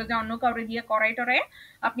দেখা গেল যে অন্য কাউরে দিয়ে করাই টরায়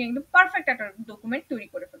আপনি একদম পারফেক্ট একটা ডকুমেন্ট তৈরি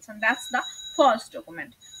করে ফেলছেন। That's the first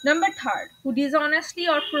document. Number third, who dishonestly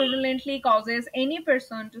or fraudulently causes any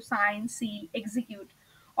person to sign, seal, execute,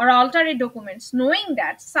 or alter a document, knowing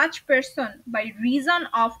that such person, by reason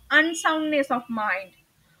of unsoundness of mind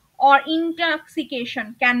or intoxication,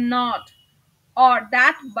 cannot, or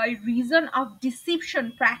that by reason of deception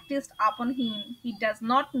practiced upon him, he does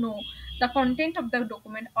not know the content of the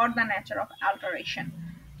document or the nature of alteration.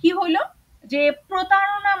 কি হইলো, যে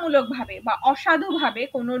প্রতারণামূলক ভাবে বা অসাধু ভাবে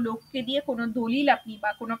কোনো লোককে দিয়ে কোনো দলিল আপনি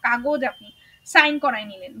বা কোনো কাগজ আপনি সাইন করাই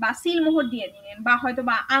নিলেন বা সিল মোহর দিয়ে নিলেন বা হয়তো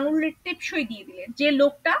বা আঙুলের টেপসই দিয়ে দিলেন, যে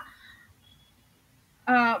লোকটা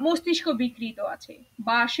মস্তিষ্ক বিকৃত আছে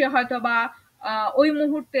বা সে হয়তো বা ওই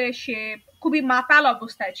মুহূর্তে সে খুবই মাতাল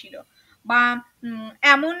অবস্থায় ছিল, বা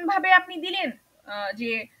এমন ভাবে আপনি দিলেন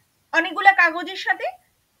যে অনেকগুলা কাগজের সাথে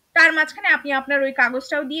তার মাঝখানে আপনি আপনার ওই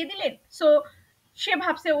কাগজটাও দিয়ে দিলেন, সো সে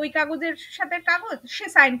ভাবছে ওই কাগজের সাথে কাগজ, সে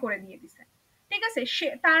সাইন করে দিয়ে দিছে। ঠিক আছে, সে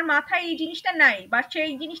তার মাথায় এই জিনিসটা নাই বা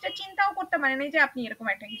সেই জিনিসটা চিন্তাও করতে পারে নাই যে আপনি এরকম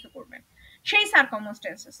একটা কিছু করবেন। সেই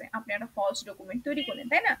সার্কামস্টেন্সেসে আপনি একটা ফলস ডকুমেন্ট তৈরি করলেন,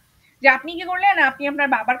 তাই না? যে আপনি কি করলেন, আপনি আপনার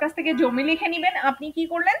বাবার কাছ থেকে জমি লিখে নিবেন, আপনি কি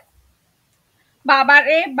করলেন,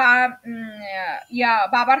 বাবারে বা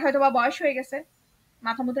বাবার হয়তো বা বয়স হয়ে গেছে,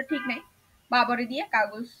 মাথা মতো ঠিক নেই, বাবারে দিয়ে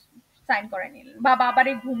কাগজ সাইন করায় নিলেন, বা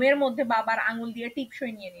বাবারে ঘুমের মধ্যে বাবার আঙুল দিয়ে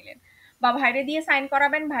টিপসই নিয়ে নিলেন, বা ভাইরে দিয়ে সাইন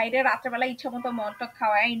করাবেন, ভাইরে রাত্রেবেলা ইচ্ছা মতো মদ টক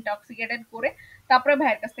খাওয়ায় ইনটক্সিকেটেড করে তারপরে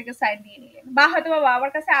ভাইয়ের কাছ থেকে সাইন দিয়ে নিলেন, বা হয়তো বা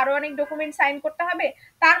বাবার কাছে আরো অনেক ডকুমেন্ট সাইন করতে হবে,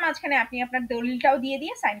 তার মাঝখানে আপনি আপনার দলিলটাও দিয়ে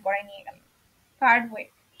দিয়ে সাইন করায় নিয়ে গেলেন। Third way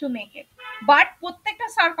to make it. But প্রত্যেকটা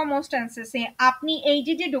সার্কামস্টেন্সেসে আপনি এই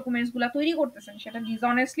যে ডকুমেন্টস গুলা তৈরি করতেছেন সেটা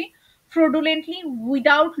ডিসঅনেস্টলি, ফ্রডুলেন্টলি,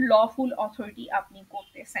 উইদাউট লফুল অথরিটি আপনি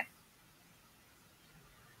করতেছেন।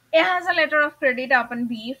 A has a letter of credit upon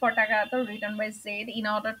B for Tagato written by Z in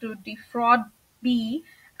order to defraud B,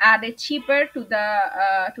 add a cheaper to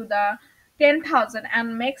the 10,000 and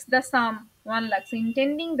makes the sum 1 lakh,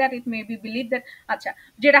 intending that it may be believed that আচ্ছা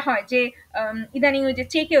যেটা হয় যে ইদানিং ওই যে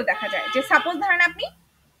চেকেও দেখা যায় যে সাপোজ ধরেন আপনি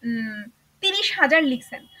 30,000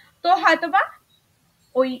 লিখছেন, তো হয়তোবা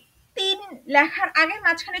ওই ৩ লেখার আগে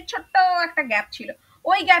মাঝখানে ছোট্ট একটা গ্যাপ ছিল,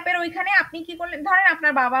 ওই গ্যাপের ওইখানে আপনি কি করলেন, ধরেন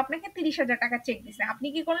আপনার বাবা আপনাকে 30,000 টাকা চেক দিছে, আপনি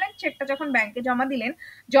কি করলেন, চেকটা যখন ব্যাংকে জমা দিলেন,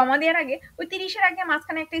 জমা দেওয়ার আগে ওই 30-এর আগে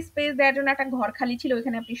মাঝখানে একটা স্পেস দেওয়ার জন্য একটা ঘর খালি ছিল,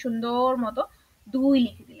 ওইখানে আপনি সুন্দর মতো 2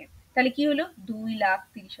 লিখে দিলেন, তাহলে কি হলো,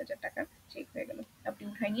 2,30,000 টাকার চেক হয়ে গেল, আপনি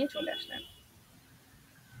উঠাই নিয়ে চলে আসলেন।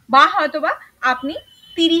 বা হয়তোবা আপনি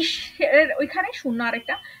 30-এর ওইখানে শূন্য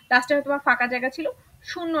আরেকটা, লাস্টে হয়তোবা ফাঁকা জায়গা ছিল,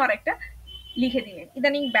 শূন্য আরেকটা লিখে দিলেন।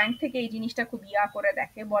 ইদানিং ব্যাংক থেকে এই জিনিসটা খুব ইয়া করে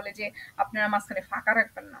দেখে, বলে যে আপনারা মাঝখানে ফাঁকা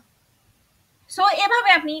রাখবেন না। সো এভাবে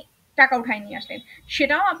আপনি টাকা উঠাই নিয়ে আসলেন,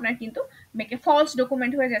 সেটাও আপনার কিন্তু মেকে ফলস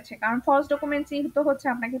ডকুমেন্ট হয়ে যাচ্ছে, কারণ ফলস ডকুমেন্টসই তো হচ্ছে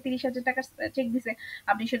আপনাকে 30,000 টাকা চেক দিছে,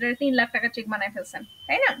 আপনি সেটা 3 লাখ টাকা চেক বানায় ফেলছেন,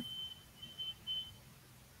 তাই না?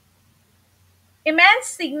 A man's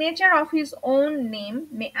signature of his own name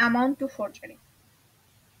may amount to forgery.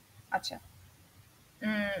 আচ্ছা,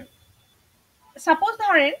 সাপোজ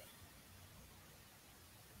ধরেন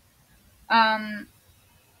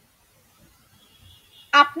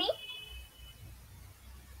আপনি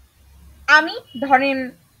আমি ধরেন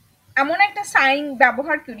এমন একটা সাইন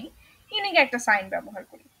ব্যবহার করি, ইউনিক একটা সাইন ব্যবহার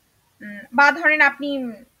করি, বা ধরেন আপনি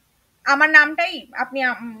আমার নামটাই আপনি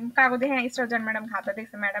কাগজে, হ্যাঁ ইসরাজান ম্যাডাম খাতা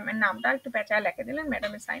দেখছে, ম্যাডামের নামটা একটু পেঁচায় লিখে দিলেন,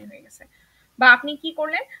 ম্যাডামের সাইন হয়ে গেছে, বা আপনি কি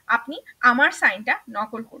করলেন, আপনি আমার সাইনটা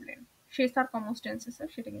নকল করলেন, সেই সার্কামস্টেন্সেসে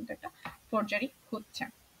সেটা কিন্তু একটা ফরজারি হচ্ছে।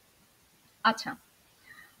 আচ্ছা,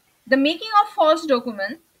 the making of false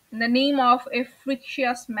document in the name of a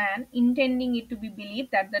fictitious man, intending it to be believed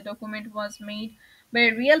that the document was made by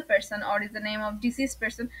a real person or is the name of deceased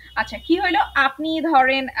person. আচ্ছা, কি হইলো, আপনি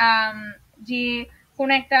ধরেন যে কোন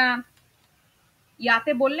একটা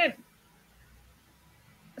ইয়াতে বললেন,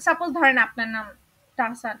 সাপোজ ধরেন আপনার নাম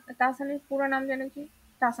তাহসান, তাহসানের পুরো নাম যেন কি,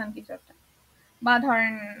 তাহসান কিছু একটা, বা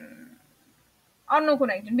ধরেন অন্য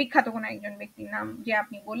কোনো একজন বিখ্যাত কোনো একজন ব্যক্তির নাম যে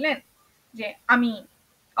আপনি বললেন যে আমি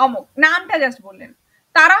অমুক, নামটা জাস্ট বললেন,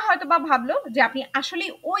 তারা হয়তো বা ভাবলো যে আপনি আসলে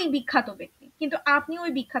ওই বিখ্যাত ব্যক্তি, কিন্তু আপনি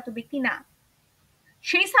ওই বিখ্যাত ব্যক্তি না।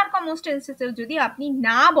 সেই সার্কামস্টেন্সেসে যদি আপনি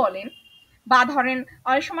না বলেন, বা ধরেন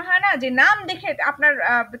অনেক সময় হয় না যে নাম দেখে আপনার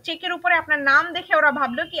চেকের উপরে আপনার নাম দেখে ওরা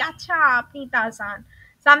ভাবলো কি আচ্ছা আপনি তাহসান,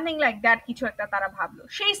 সামথিং লাইক দ্যাট, কিছু একটা তারা ভাবলো,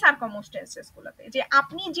 সেই সার্কামস্টেন্সেস গুলোতে যে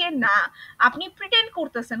আপনি যে না, আপনি প্রিটেন্ড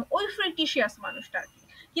করতেছেন ওই ফ্রিটিশিয়াস মানুষটা,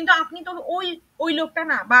 কিন্তু আপনি তো ওই ওই লোকটা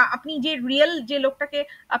না, বা আপনি যে রিয়েল যে লোকটাকে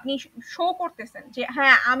আপনি শো করতেছেন যে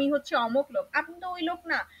হ্যাঁ আমি হচ্ছে অমুক লোক, আপনি তো ওই লোক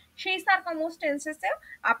না। সেই সার্কামস্টেন্সেসে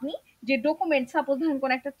আপনি যে ডকুমেন্ট, সাপোজ ধরুন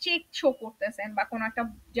কোন একটা চেক শো করতেছেন বা কোন একটা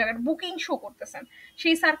জায়গার বুকিং শো করতেছেন,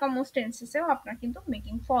 সেই সার্কামস্টেন্সেসেও আপনার কিন্তু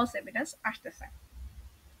মেকিং ফলস এভিডেন্স আসতেছে।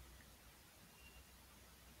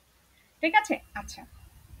 ঠিক আছে, আচ্ছা,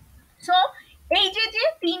 সো এই যে যে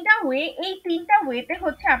তিনটা ওয়ে, এই তিনটা ওয়েতে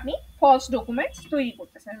হচ্ছে আপনি ফলস ডকুমেন্টস তৈরি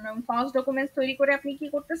করতেছেন এবং ফলস ডকুমেন্টস তৈরি করে আপনি কি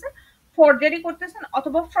করতেছেন, ফরজারি করতেছেন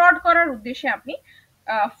অথবা ফ্রড করার উদ্দেশ্যে আপনি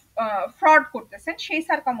ফ্রড করতেছেন, সেই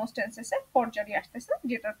সার্কামস্টেন্সেসে ফরজারি আসতেছে,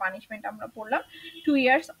 যেটার পানিশমেন্ট আমরা পড়লাম 2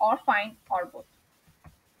 years or fine or both.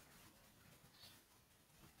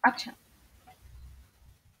 আচ্ছা,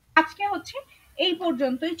 আজকে হচ্ছে এই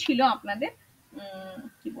পর্যন্তই ছিল আপনাদের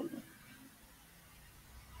কি বলবো,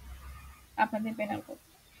 আপনাদের পেনাল কোড।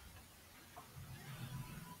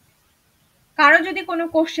 কারো যদি কোনো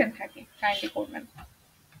কোশ্চেন থাকে কাইন্ডলি করবেন।